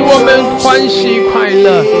你使我们欢喜快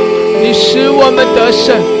乐，你使我们得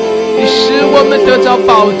胜，你使我们得着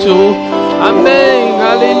饱足。阿们，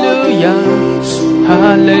哈利路亚，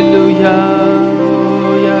哈利路亚，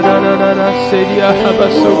呀啦啦啦啦，塞利亚哈巴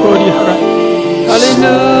苏古里哈拉，哈利路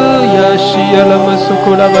亚，西呀拉玛苏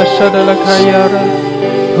古拉巴沙达拉卡亚拉，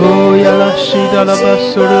呀啦西达拉巴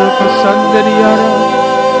苏鲁卡桑德里亚拉。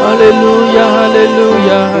哈利路亚，哈利路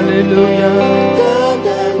亚，哈利路亚！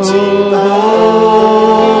哈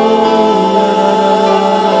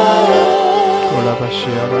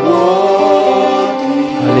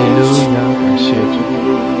利路亚，感谢主，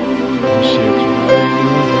感谢主，哈利路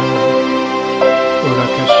亚！乌拉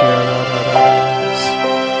卡西亚拉拉拉，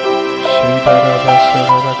西达拉巴萨拉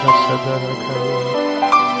拉卡萨达拉卡亚，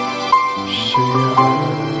西亚。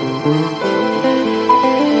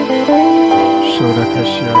Sola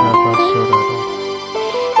kashia la basura,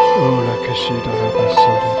 ola kashida la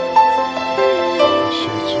basura.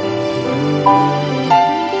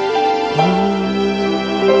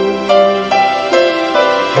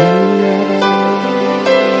 Hallelujah.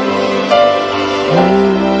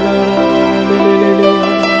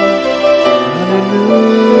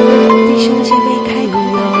 弟兄姐妹，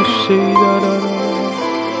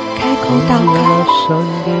开口祷告，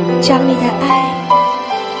将你的爱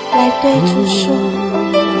来对主说。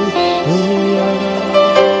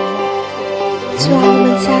主啊，我们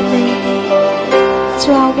赞美你。主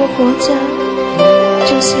啊，我活着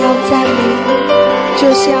就是要赞美你，就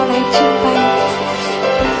是要来敬拜你。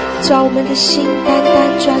主啊，我们的心单单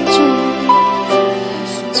专注于你。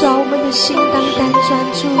主啊，我们的心单单专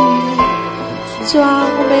注于你。主啊，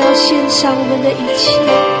我们要献上我们的一切。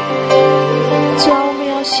主啊，我们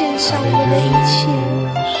要献上我们的一切。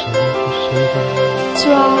主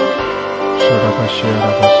啊，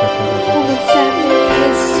我们赞美耶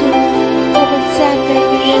稣，我们赞美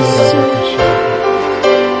耶稣。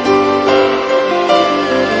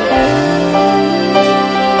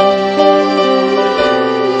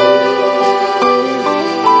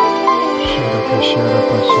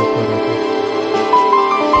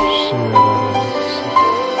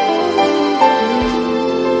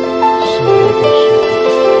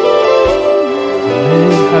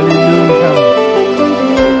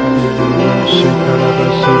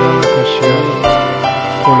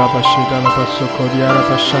主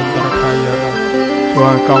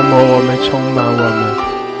啊，高摩我们，充满我们。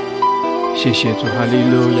谢谢主，哈利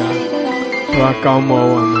路亚。主啊，高摩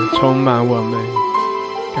我们，充满我们。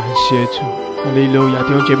感谢主，哈利路亚。弟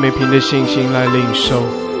兄姐妹，凭着信心来领受，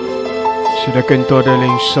使得更多的领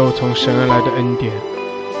受从神而来的恩典，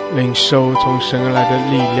领受从神而来的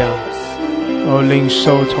力量，领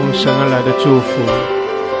受从神而来的祝福。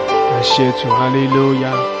感谢主，哈利路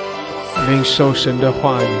亚。领受神的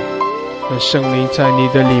话语，让圣灵在你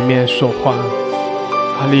的里面说话。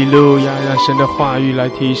哈利路亚，让神的话语来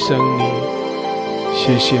提升你。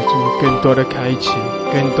谢谢主，更多的开启，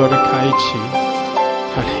更多的开启。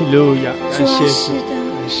哈利路亚，感谢主，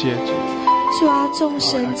感谢主。主啊，众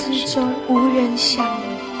神之中无人像你，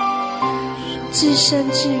至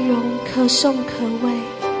圣至荣，可颂可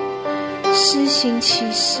畏，施行奇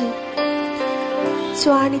事。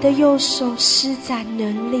主啊，你的右手施展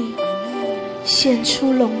能力，显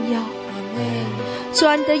出荣耀。主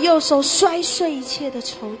啊，你的右手摔碎一切的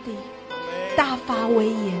仇敌，大发威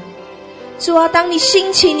严。主啊，当你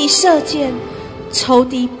兴起，你射箭，仇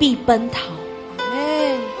敌必奔逃。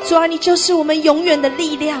主啊，你就是我们永远的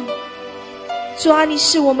力量。主啊，你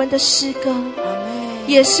是我们的诗歌，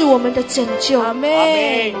也是我们的拯救。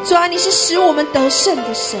主啊，你是使我们得胜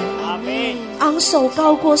的神。昂首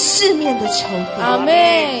高过四面的仇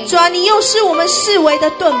敌。主啊，你又是我们四围的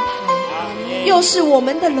盾牌，又是我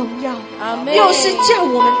们的荣耀，又是叫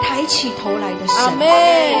我们抬起头来的神。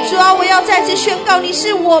主啊，我要在此宣告，你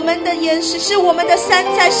是我们的岩石，是我们的山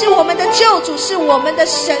寨，是我们的救主，是我们的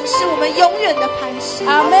神，是我们永远的磐石。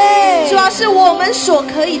主啊，是我们所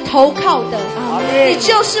可以投靠的。你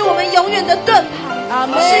就是我们永远的盾牌，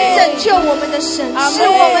是拯救我们的神，是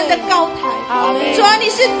我们的高台。主啊，你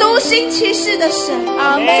是独行其事的神。主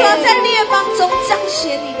啊，在列邦中彰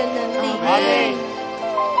显你的能力。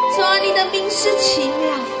主啊，你的名是奇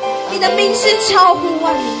妙，你的名是超乎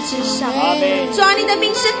万名之上。主啊，你的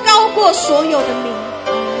名是高过所有的名。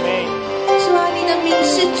主啊，你的名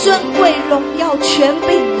是尊贵、荣耀、权柄、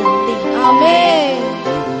能力。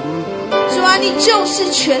主啊，你就是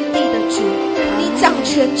全地的主，你掌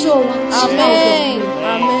权作王，直到永远。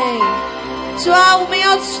主啊，我们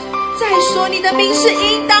要再说，你的名是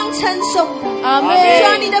应当称颂的。主啊，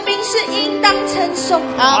你的名是应当称颂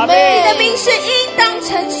的。你的名是应当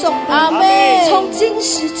称颂的。从今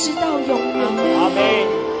时直到永远。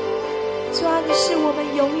主啊，你是我们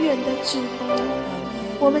永远的主，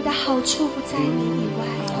我们的好处不在你以外。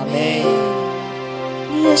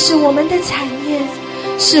你也是我们的产业，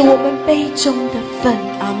是我们杯中的份。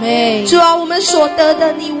主啊，我们所得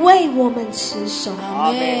的，你为我们持守。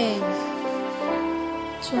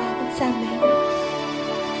主啊，我赞美你。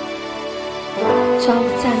主啊，我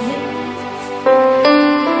赞美你。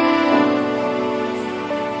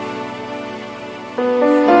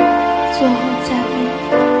主啊，我赞美你。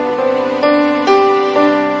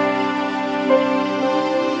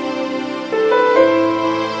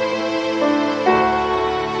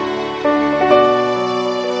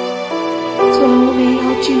主啊，我们也要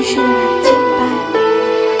继续来敬拜，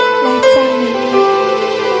来赞美你。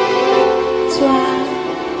主啊，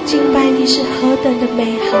敬拜你是何等的美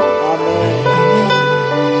好。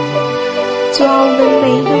主啊，我们每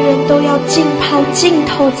一个人都要浸泡浸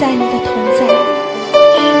透在你的同在里。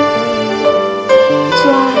主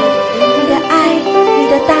啊，你的爱，你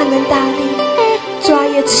的大能大力，主啊，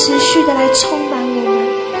也持续的来充满我们，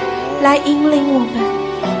来引领我们。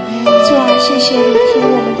主啊，谢谢你听我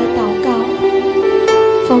们的祷告，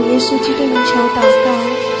奉耶稣基督名求祷告，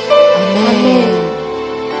阿们。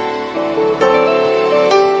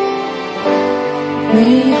美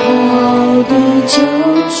好的救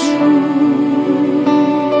主，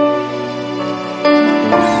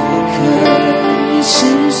可以是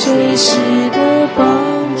随时的帮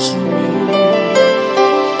助，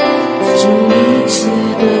主一次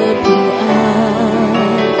的平安，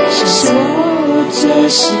是我这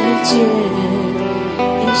世界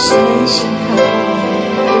一生心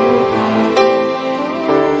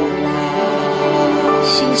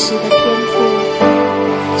信实的天赋，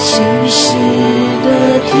信实的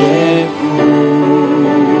天赋，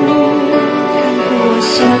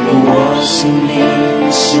看顾我心灵，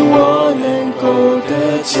使我能够得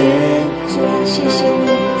见。主啊，谢谢你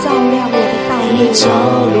照亮我的道路，你照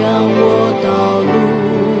亮我道路，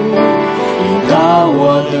引导我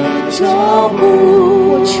的脚步，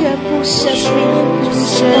我全部生命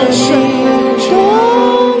都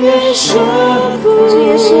愿顺服。主耶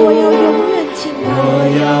稣，我要永远敬拜，我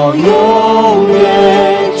要永远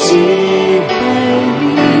敬拜你，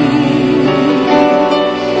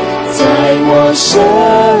在我生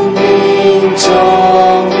命中，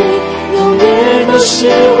你永远都是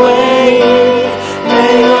唯一。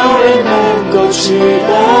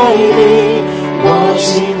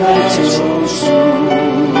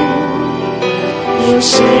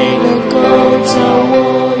谁能够叫我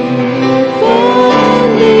与你分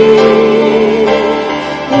离？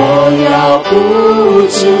我要不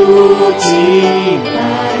住敬拜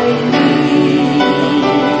你，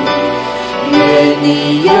愿你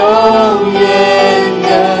永远能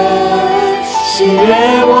喜悦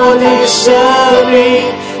我的生命，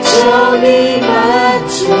求你满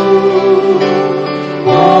足我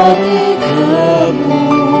的渴慕，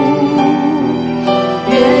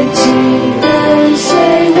愿紧跟随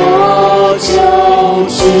我救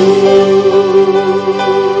主。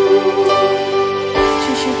继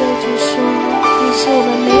续对主说，你是我们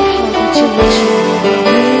美好的救主，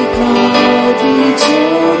美好的救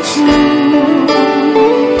主，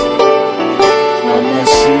患难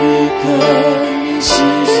时刻你是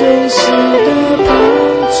随时的帮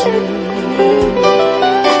助，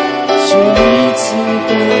是一次的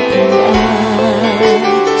平安，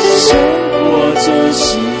胜过这世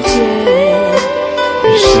界，你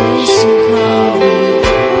是信靠你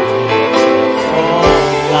风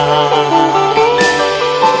浪，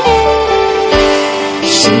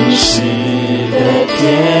信实的天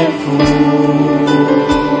赋，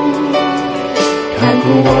看顾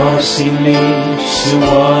我心灵，使我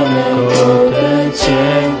能够的坚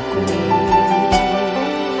固。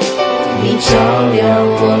你照亮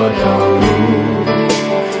我道路，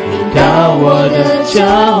引导我的脚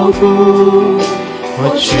步，我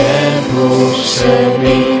全部生命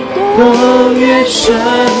都愿顺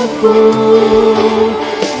服。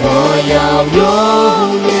我要永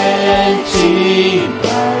远敬拜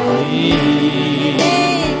你，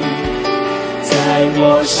在我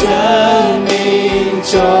生命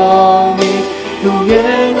中你永远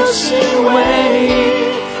都是唯一，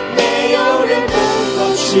没有人能够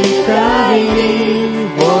取代你，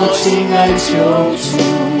我亲爱救主。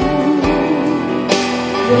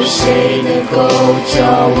有谁能够叫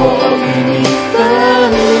我与你分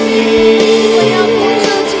离？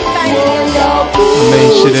美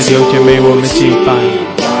式的弟兄姐妹，我们敬拜，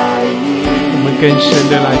我们更深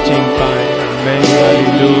的来敬拜。阿门，哈利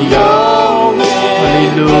路亚，哈利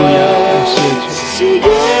路亚，感谢主，喜悦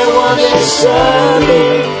我的生命，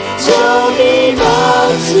求你帮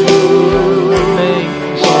助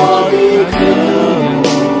我的渴慕，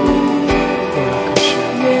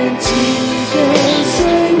愿紧跟随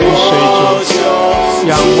我就仰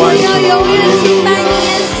望主，要永远敬拜你耶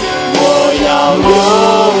稣，我要永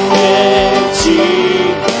远敬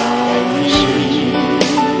拜你，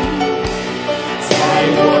在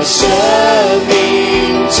我生命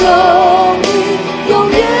中你永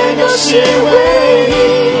远都是唯一，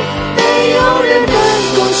没有人能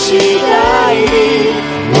够取代你，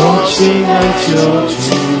我亲爱救主。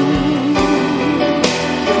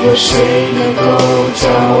有谁能够叫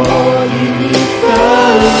我与你分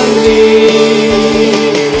离？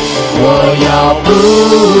我要不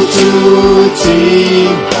住敬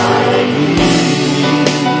拜你，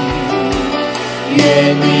愿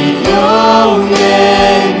你永远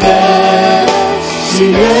能喜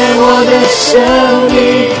悦我的生命，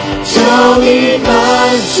求你满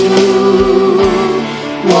足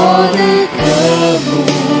我的渴慕，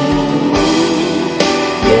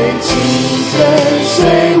愿紧跟随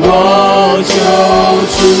我救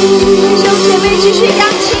主。弟兄姐妹继续扬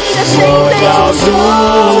起你的声音对主说，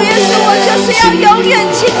主耶稣，我就是要永远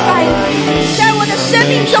敬拜你，在我的生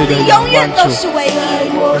命中你永远都是唯一。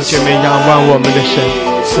弟兄姐妹仰望我们的神，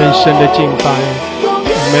深深的敬拜。阿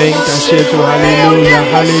门，感谢主，哈利路亚，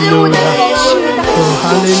哈利路亚，哦，哈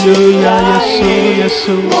利路亚，耶稣，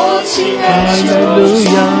哈利路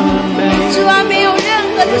亚，阿门。主啊，没有任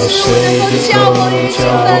何的事能够叫我与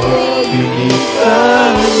你分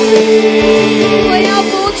离。我要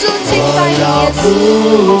不住敬拜你，耶稣。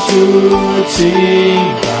主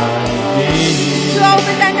啊，我们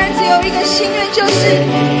单单只有一个心愿，就是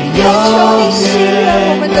要求你喜悦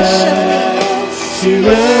我们的生命，喜悦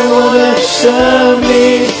我的生命，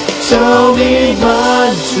求你满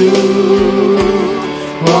足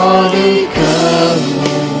我的渴慕，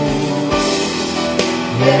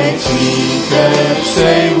愿紧跟随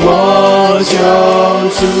我救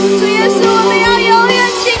主。主耶稣，我们要永远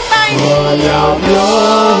敬拜你，我要永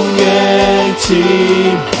远敬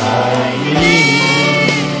拜你，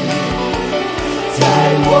在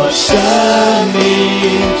我生命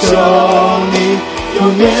中你永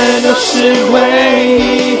远都是唯一，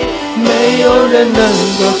没有人能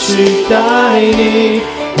够取代你，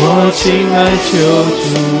我亲爱救主。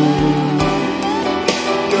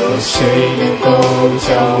有谁能够叫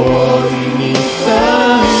我与你分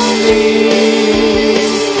离？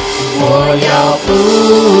我要不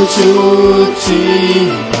住敬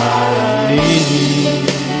拜你，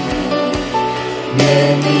愿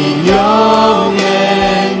你永远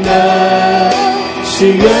祈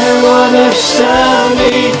愿我的生命，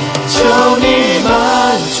求你满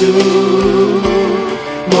足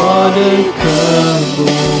我的渴慕，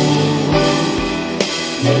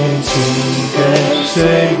愿紧跟随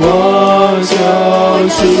我救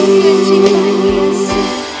主，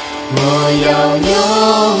我要永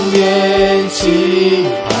远敬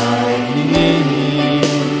拜你，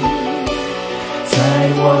在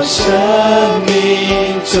我生命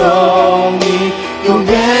中你永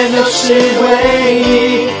远都是唯一，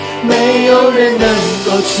没有人能够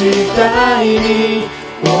取代你，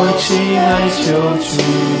我亲爱救主，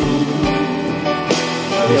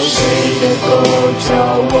有谁能够叫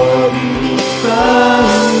我与你分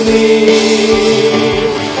离？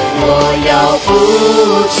我要付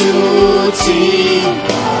出敬拜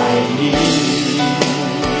你，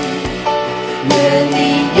愿你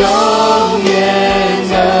永远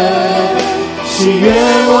能喜悦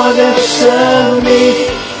我的生命，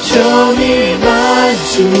求你满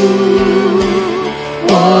足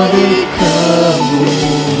我的渴慕，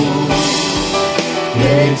愿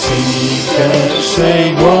紧跟随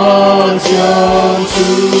我救主，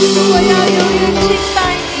我要永远敬拜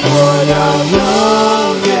你，我要永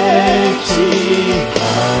远敬拜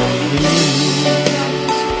你，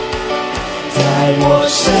在我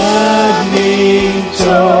生命中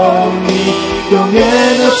你永远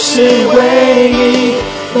都是唯一，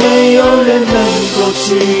没有人能够取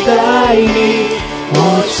代你，我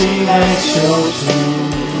亲爱救主，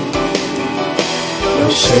有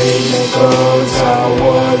谁能够叫我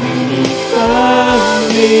与你分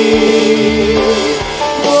离？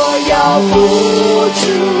我要付出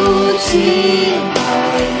敬拜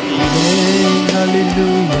你，哈利路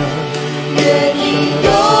亚，愿你永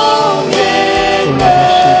远能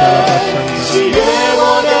喜悦我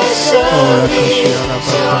的生命，求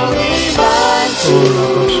你满足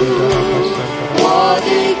我的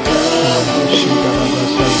渴慕，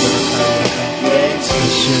愿紧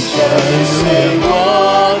跟随我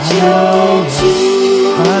救主，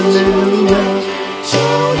哈利路亚，求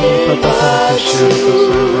你满足。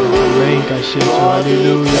感谢主，哈利路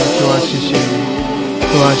亚！主啊，谢谢你，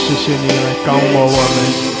主啊，谢谢你来高摩我们，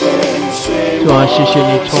主啊，谢谢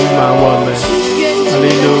你充满我们，哈利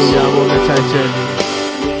路亚！我们在这里，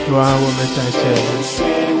主啊，我们在这里，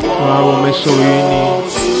主啊，我们属于你，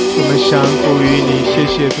我们降服于你，谢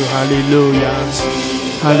谢主，哈利路亚，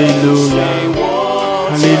哈利路亚，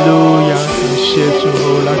哈利路亚！感谢主，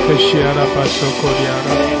拉克西亚拉巴索科利亚拉，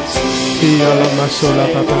提亚拉马索拉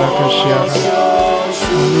巴巴拉克西亚拉。哈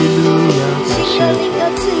利路亚，感谢主！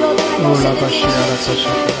哦，拉巴西亚拉巴索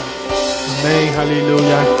科，阿门！哈利路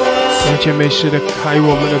亚！让姐妹式的开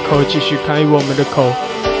我们的口，继续开我们的口。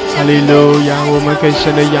哈利路亚！我们更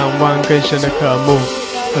深的仰望，更深的渴慕。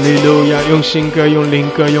哈利路亚！用新歌，用灵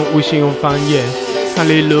歌，用悟性，用方言。哈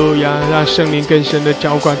利路亚！让圣灵更深的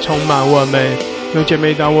浇灌充满我们。用姐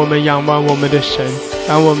妹，当我们仰望我们的神，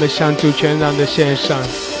当我们向主全然的献上，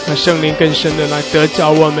让圣灵更深的来得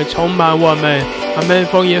着我们，充满我们。阿们！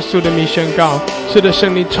奉耶稣的名宣告，是的，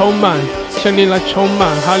圣灵充满，圣灵来充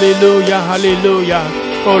满。哈利路亚，哈利路亚！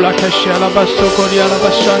哦，拉卡西亚拉巴索科利亚拉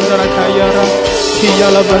巴山德拉卡亚拉，提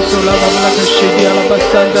亚拉巴索拉巴拉卡西迪亚拉巴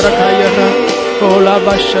山德拉卡亚拉，哦，拉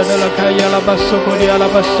巴沙德拉卡亚拉巴索科利亚拉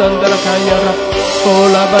巴山德拉卡亚拉，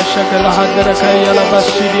哦，拉巴沙格拉哈德拉卡亚拉巴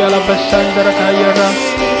西迪亚拉巴山德拉卡亚拉，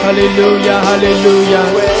哈利路亚，哈利路亚！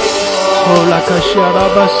哦，拉卡西亚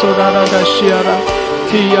拉巴索拉拉卡西亚拉。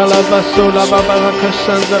Tia la basola baba la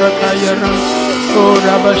kasandra kayara, oh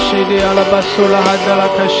rabashidi ala basola hadala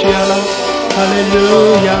kashiala,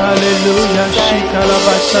 hallelujah, hallelujah, shika la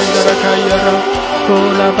basandra kayara,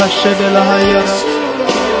 oh la bashede la hayara,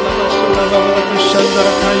 tia la basola baba la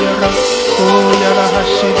kasandra kayara, oh yara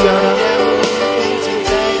hashidiara,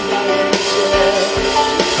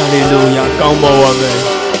 hallelujah， 高摩我们，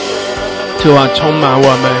主啊，充满我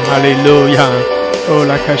们，哈利路亚。哦，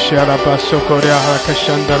拉卡西亚拉巴索科利亚拉卡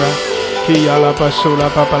山德拉，提亚拉巴苏拉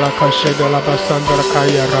巴巴拉卡西德拉巴山德拉卡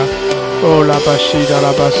亚拉，哦，拉巴西德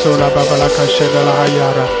拉巴苏拉巴巴拉卡西德拉哈亚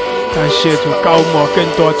拉。感谢主，高摩更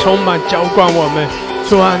多，充满浇灌我们。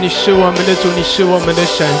主啊，你是我们的主，你是我们的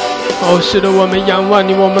神。哦，是的，我们仰望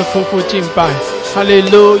你，我们匍匐敬拜。哈利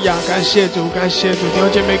路亚！感谢主，感谢主，弟兄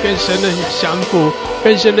姐妹更深的降服，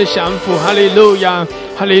更深的降服。哈利路亚，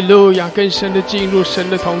哈利路亚！更深的进入神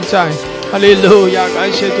的同在。哈利路亚！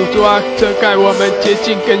感谢主，主啊，遮盖我们，洁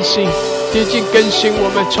净更新，洁净更新我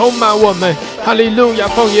们，充满我们。哈利路亚！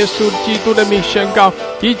奉耶稣基督的名宣告，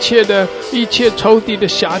一切仇敌的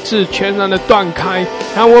辖制全然的断开，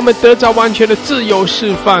让我们得着完全的自由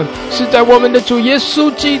释放，是在我们的主耶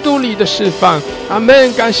稣基督里的释放。阿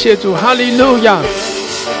们！感谢主，哈利路亚！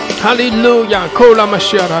哈利路亚，库拉玛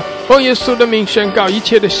西亚拉，奉耶稣的名宣告，一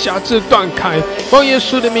切的辖制断开；奉耶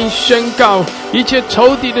稣的名宣告，一切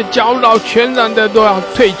仇敌的搅扰全然的都要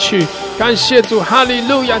退去。感谢主，哈利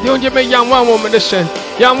路亚！弟兄姐妹，仰望我们的神，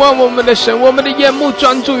仰望我们的神，我们的眼目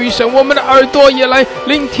专注于神，我们的耳朵也来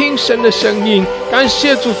聆听神的声音。感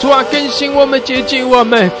谢主，主啊，更新我们，洁净我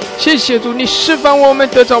们。谢谢主，你释放我们，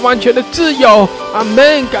得到完全的自由。阿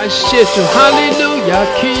门！感谢主，哈利路亚！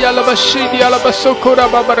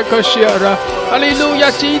哈利路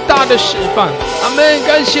亚！极大的释放，阿门！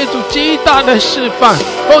感谢主，极大的释放，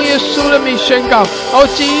奉耶稣的名宣告，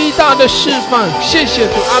极大的释放。谢谢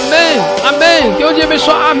主，阿门！阿门！弟兄姐妹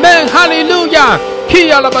说阿门！哈利路亚！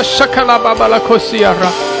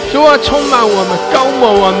主啊，充满我们，高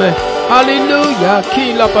抹我们。哈利路亚！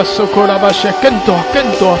更多，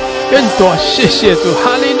更多，更多！谢谢主，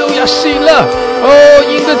哈利路亚！喜乐，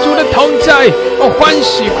因着主的同在，欢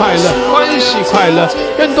喜快乐，欢喜快乐，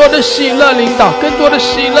更多的喜乐领导，更多的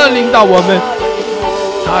喜乐领导我们。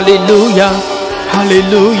哈利路亚，哈利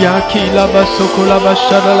路亚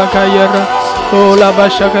！Oh la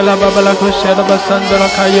bashaka la babala koshara basandra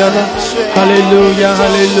kayara. Hallelujah,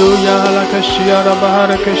 hallelujah, la kashira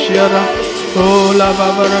bahara kashira. Oh la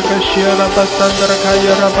babara kashira basandra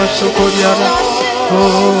kayara basukuriara. Oh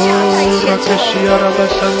la kashira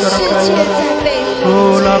basandra kayara.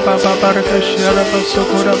 Oh la babara kashira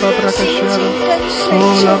basukura babara kashira.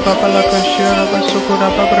 Oh la babala kashira basukura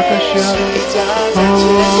babara kashira.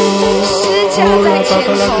 Oh la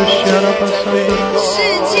babala kashira basandra.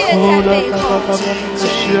 Oh la babala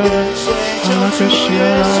kashira, la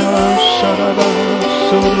kashira, sharada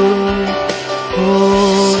suru.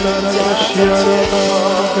 Oh la kashira,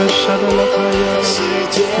 la kashira la kaya.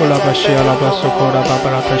 Oh la kashira la basukora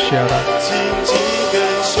babala kashira.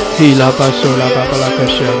 He la basula babala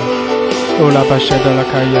kashira. Oh la kashira la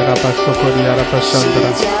kaya la basukoria la basandra.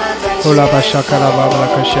 Oh la bashaka la babala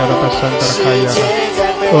kashira basandra kaya.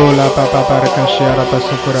 Oh la babala kashira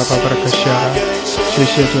basukora babala kashira. 谢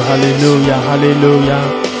谢主，哈利路亚，哈利路亚！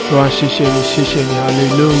主啊，谢谢你，谢谢你，哈利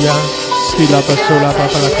路亚！伊拉巴苏拉巴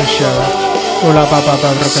巴拉克西亚拉，乌拉巴巴巴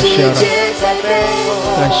拉克西亚拉。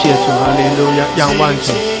感谢主，哈利路亚！仰望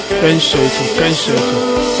主，跟随主，跟随主，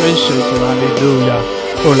跟随主，哈利路亚！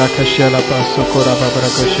乌拉克西亚拉巴苏库拉巴巴拉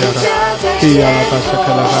克西亚拉，伊拉巴萨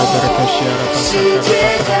卡拉哈巴拉克西亚拉巴萨卡拉巴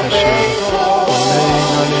巴拉克西亚拉。阿门，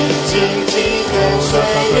哈利路亚！乌拉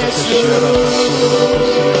巴巴拉克西亚拉巴苏拉巴克西亚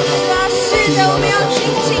拉。是的，我们要紧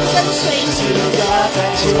紧跟随主。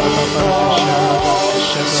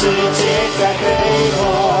世界在背后，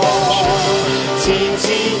紧紧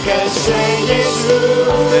跟随耶稣。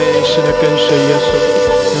是的，跟随耶稣，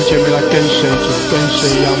有姐妹来跟随主，跟随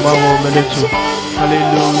仰望我们的主。哈利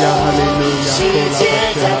路亚，哈利路亚，是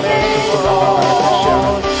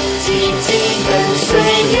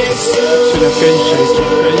的，跟随主，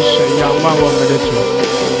跟随仰望我们的主。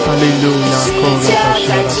哈利路亚，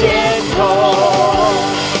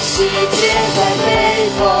世界在背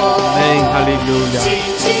后，哈利路亚，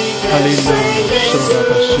哈利路亚，受了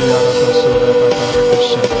吧，需要了吧，受了吧，巴拉克西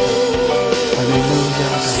亚，哈利路亚，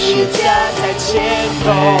感谢主，在前头，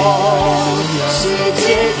世界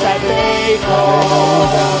在背后，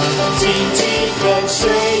紧紧跟随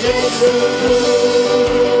耶稣。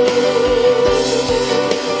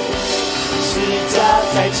世界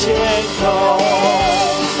在前头，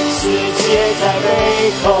世界在背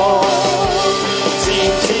后，紧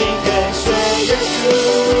紧跟随耶稣。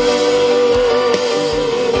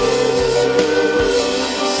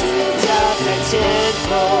世界在前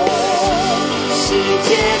头，世界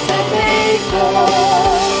在背后，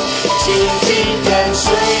紧紧跟随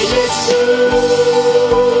耶稣。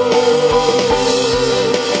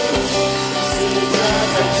世界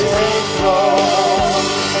在前头，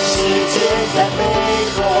世界在背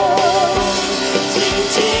后，紧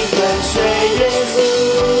紧跟随耶稣。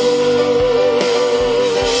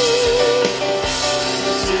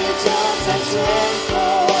世界在前头，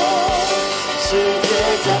世界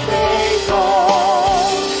在背后，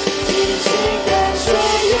紧紧跟随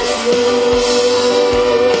耶稣。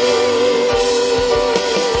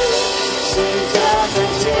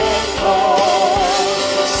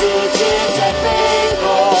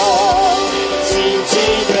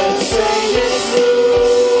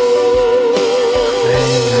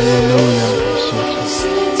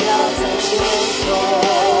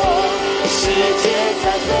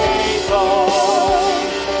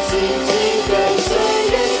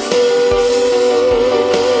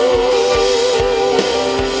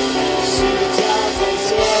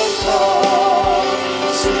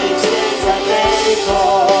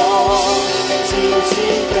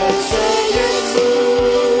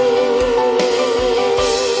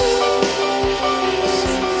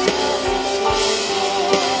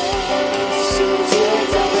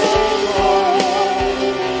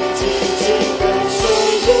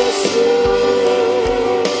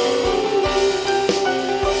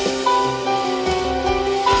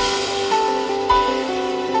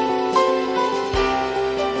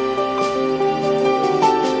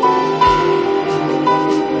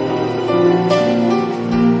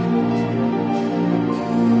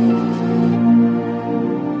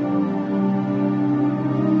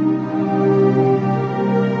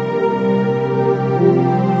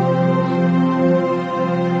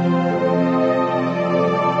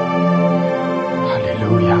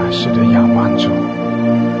是的，仰望主。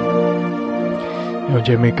弟兄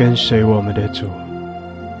姐妹，跟随我们的主。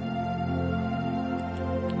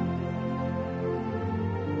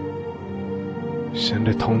神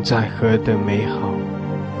的同在何等美好！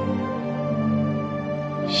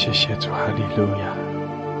谢谢主，哈利路亚，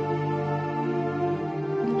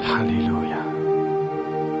哈利路亚。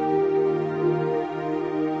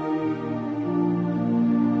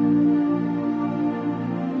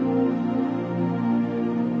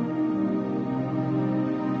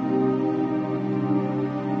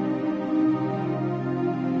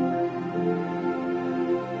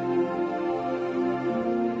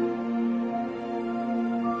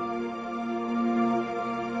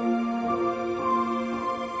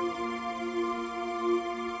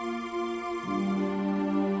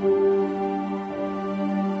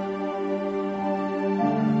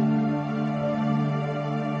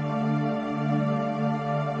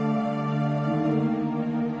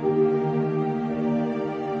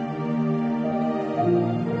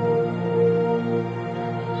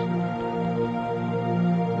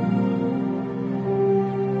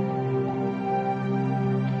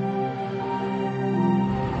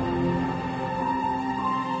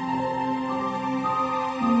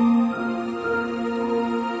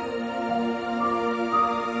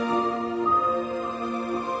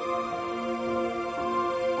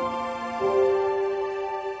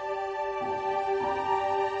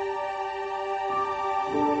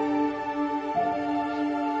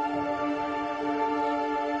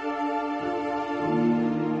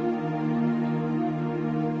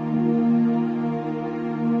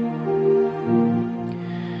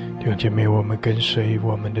弟兄姐妹，我们跟随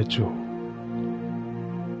我们的主，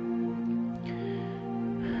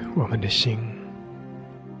我们的心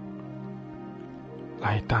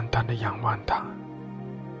来单单的仰望他。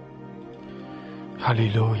哈利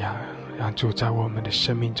路亚，让主在我们的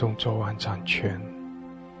生命中做完掌权。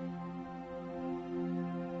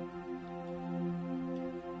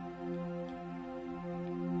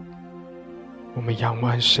我们仰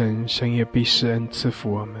望神，神也必施恩赐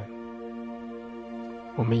福我们。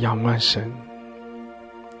我们仰望神，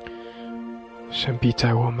神必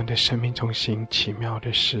在我们的生命中行奇妙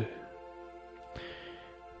的事。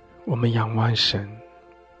我们仰望神，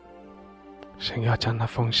神要将那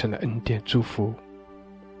丰盛的恩典祝福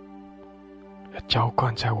要浇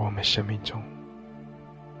灌在我们生命中，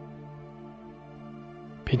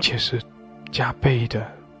并且是加倍的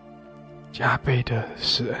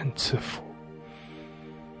施恩赐福。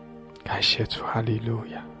感谢主，哈利路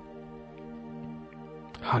亚，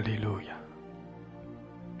哈利路亚。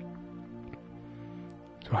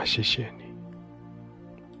主啊，谢谢你，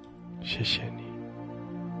谢谢你，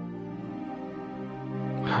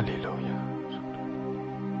哈利路亚。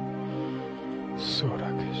苏拉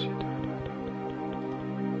克西达达达达。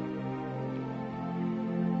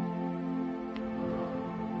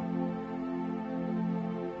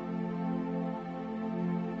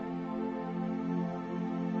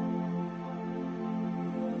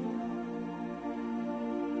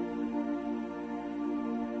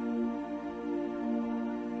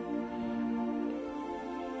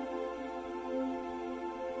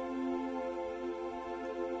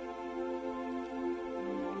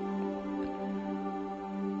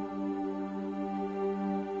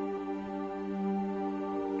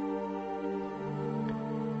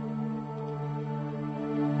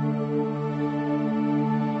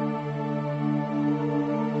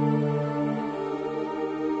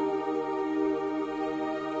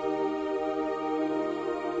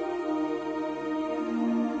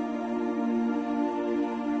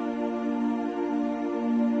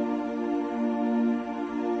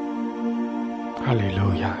哈利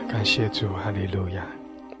路亚，感谢主，哈利路亚。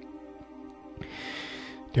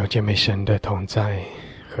弟兄姐妹，神的同在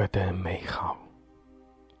何等美好！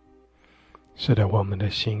是的，我们的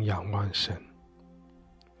心仰望神，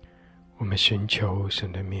我们寻求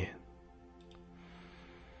神的面。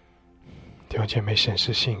弟兄姐妹，神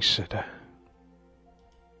是信实的，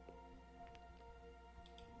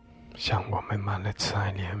向我们满了慈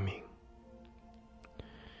爱怜悯。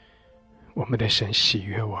我们的神喜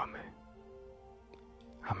悦我们。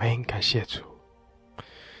阿们，感谢主。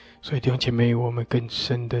所以弟兄姐妹，我们更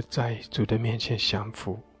深的在主的面前降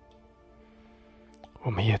服，我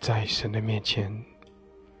们也在神的面前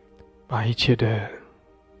把一切的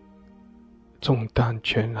重担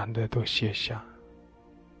全然的都卸下，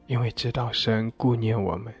因为知道神顾念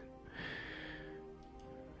我们，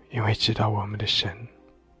因为知道我们的神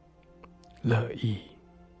乐意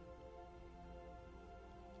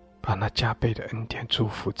把那加倍的恩典祝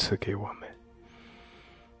福赐给我们。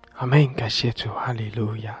阿们，感谢主，哈利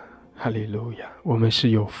路亚，哈利路亚，我们是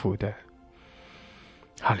有福的。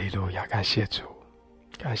哈利路亚，感谢主，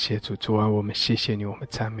感谢主。主啊，我们谢谢你，我们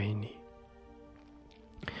赞美你。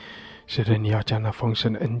是的，你要将那丰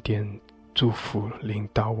盛的恩典祝福领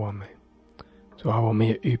导我们。主啊，我们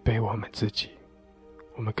也预备我们自己，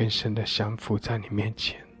我们更深的降服在你面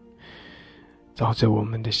前，照着我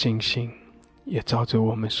们的信心，也照着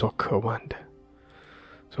我们所渴望的。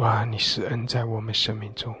主啊，你施恩在我们生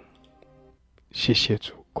命中，谢谢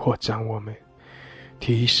主，扩张我们，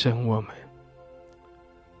提升我们。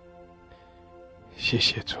谢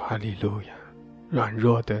谢主，哈利路亚。软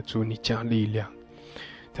弱的主，你加力量，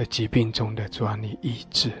在疾病中的主啊，你医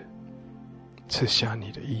治，赐下你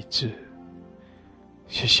的医治。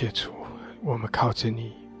谢谢主，我们靠着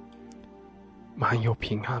你满有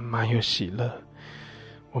平安，满有喜乐，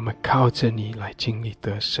我们靠着你来经历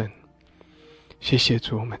得胜。谢谢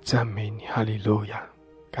主，我们赞美你，哈利路亚。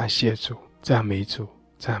感谢主，赞美主，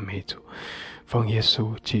赞美主，奉耶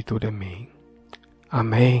稣基督的名，阿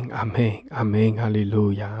们，阿们，阿们，哈利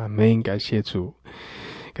路亚，阿们。感谢主，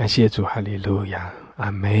感谢主，哈利路亚，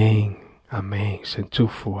阿们，阿们。神祝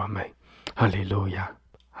福我们，哈利路亚，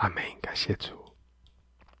阿们。感谢主，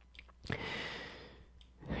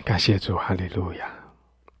感谢主，哈利路亚。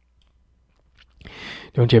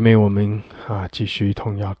弟兄姐妹，我们继续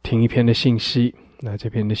同样听一篇的信息。那这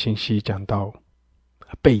篇的信息讲到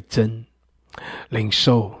倍增，领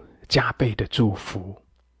受加倍的祝福。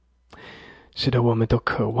是的，我们都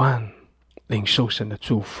渴望领受神的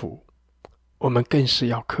祝福，我们更是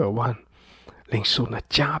要渴望领受那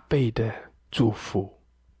加倍的祝福。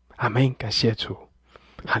阿们，感谢主，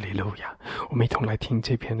哈利路亚。我们一同来听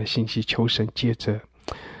这篇的信息，求神借着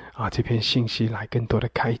这篇信息来更多的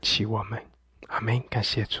开启我们。阿们，感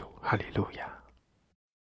谢主，哈利路亚。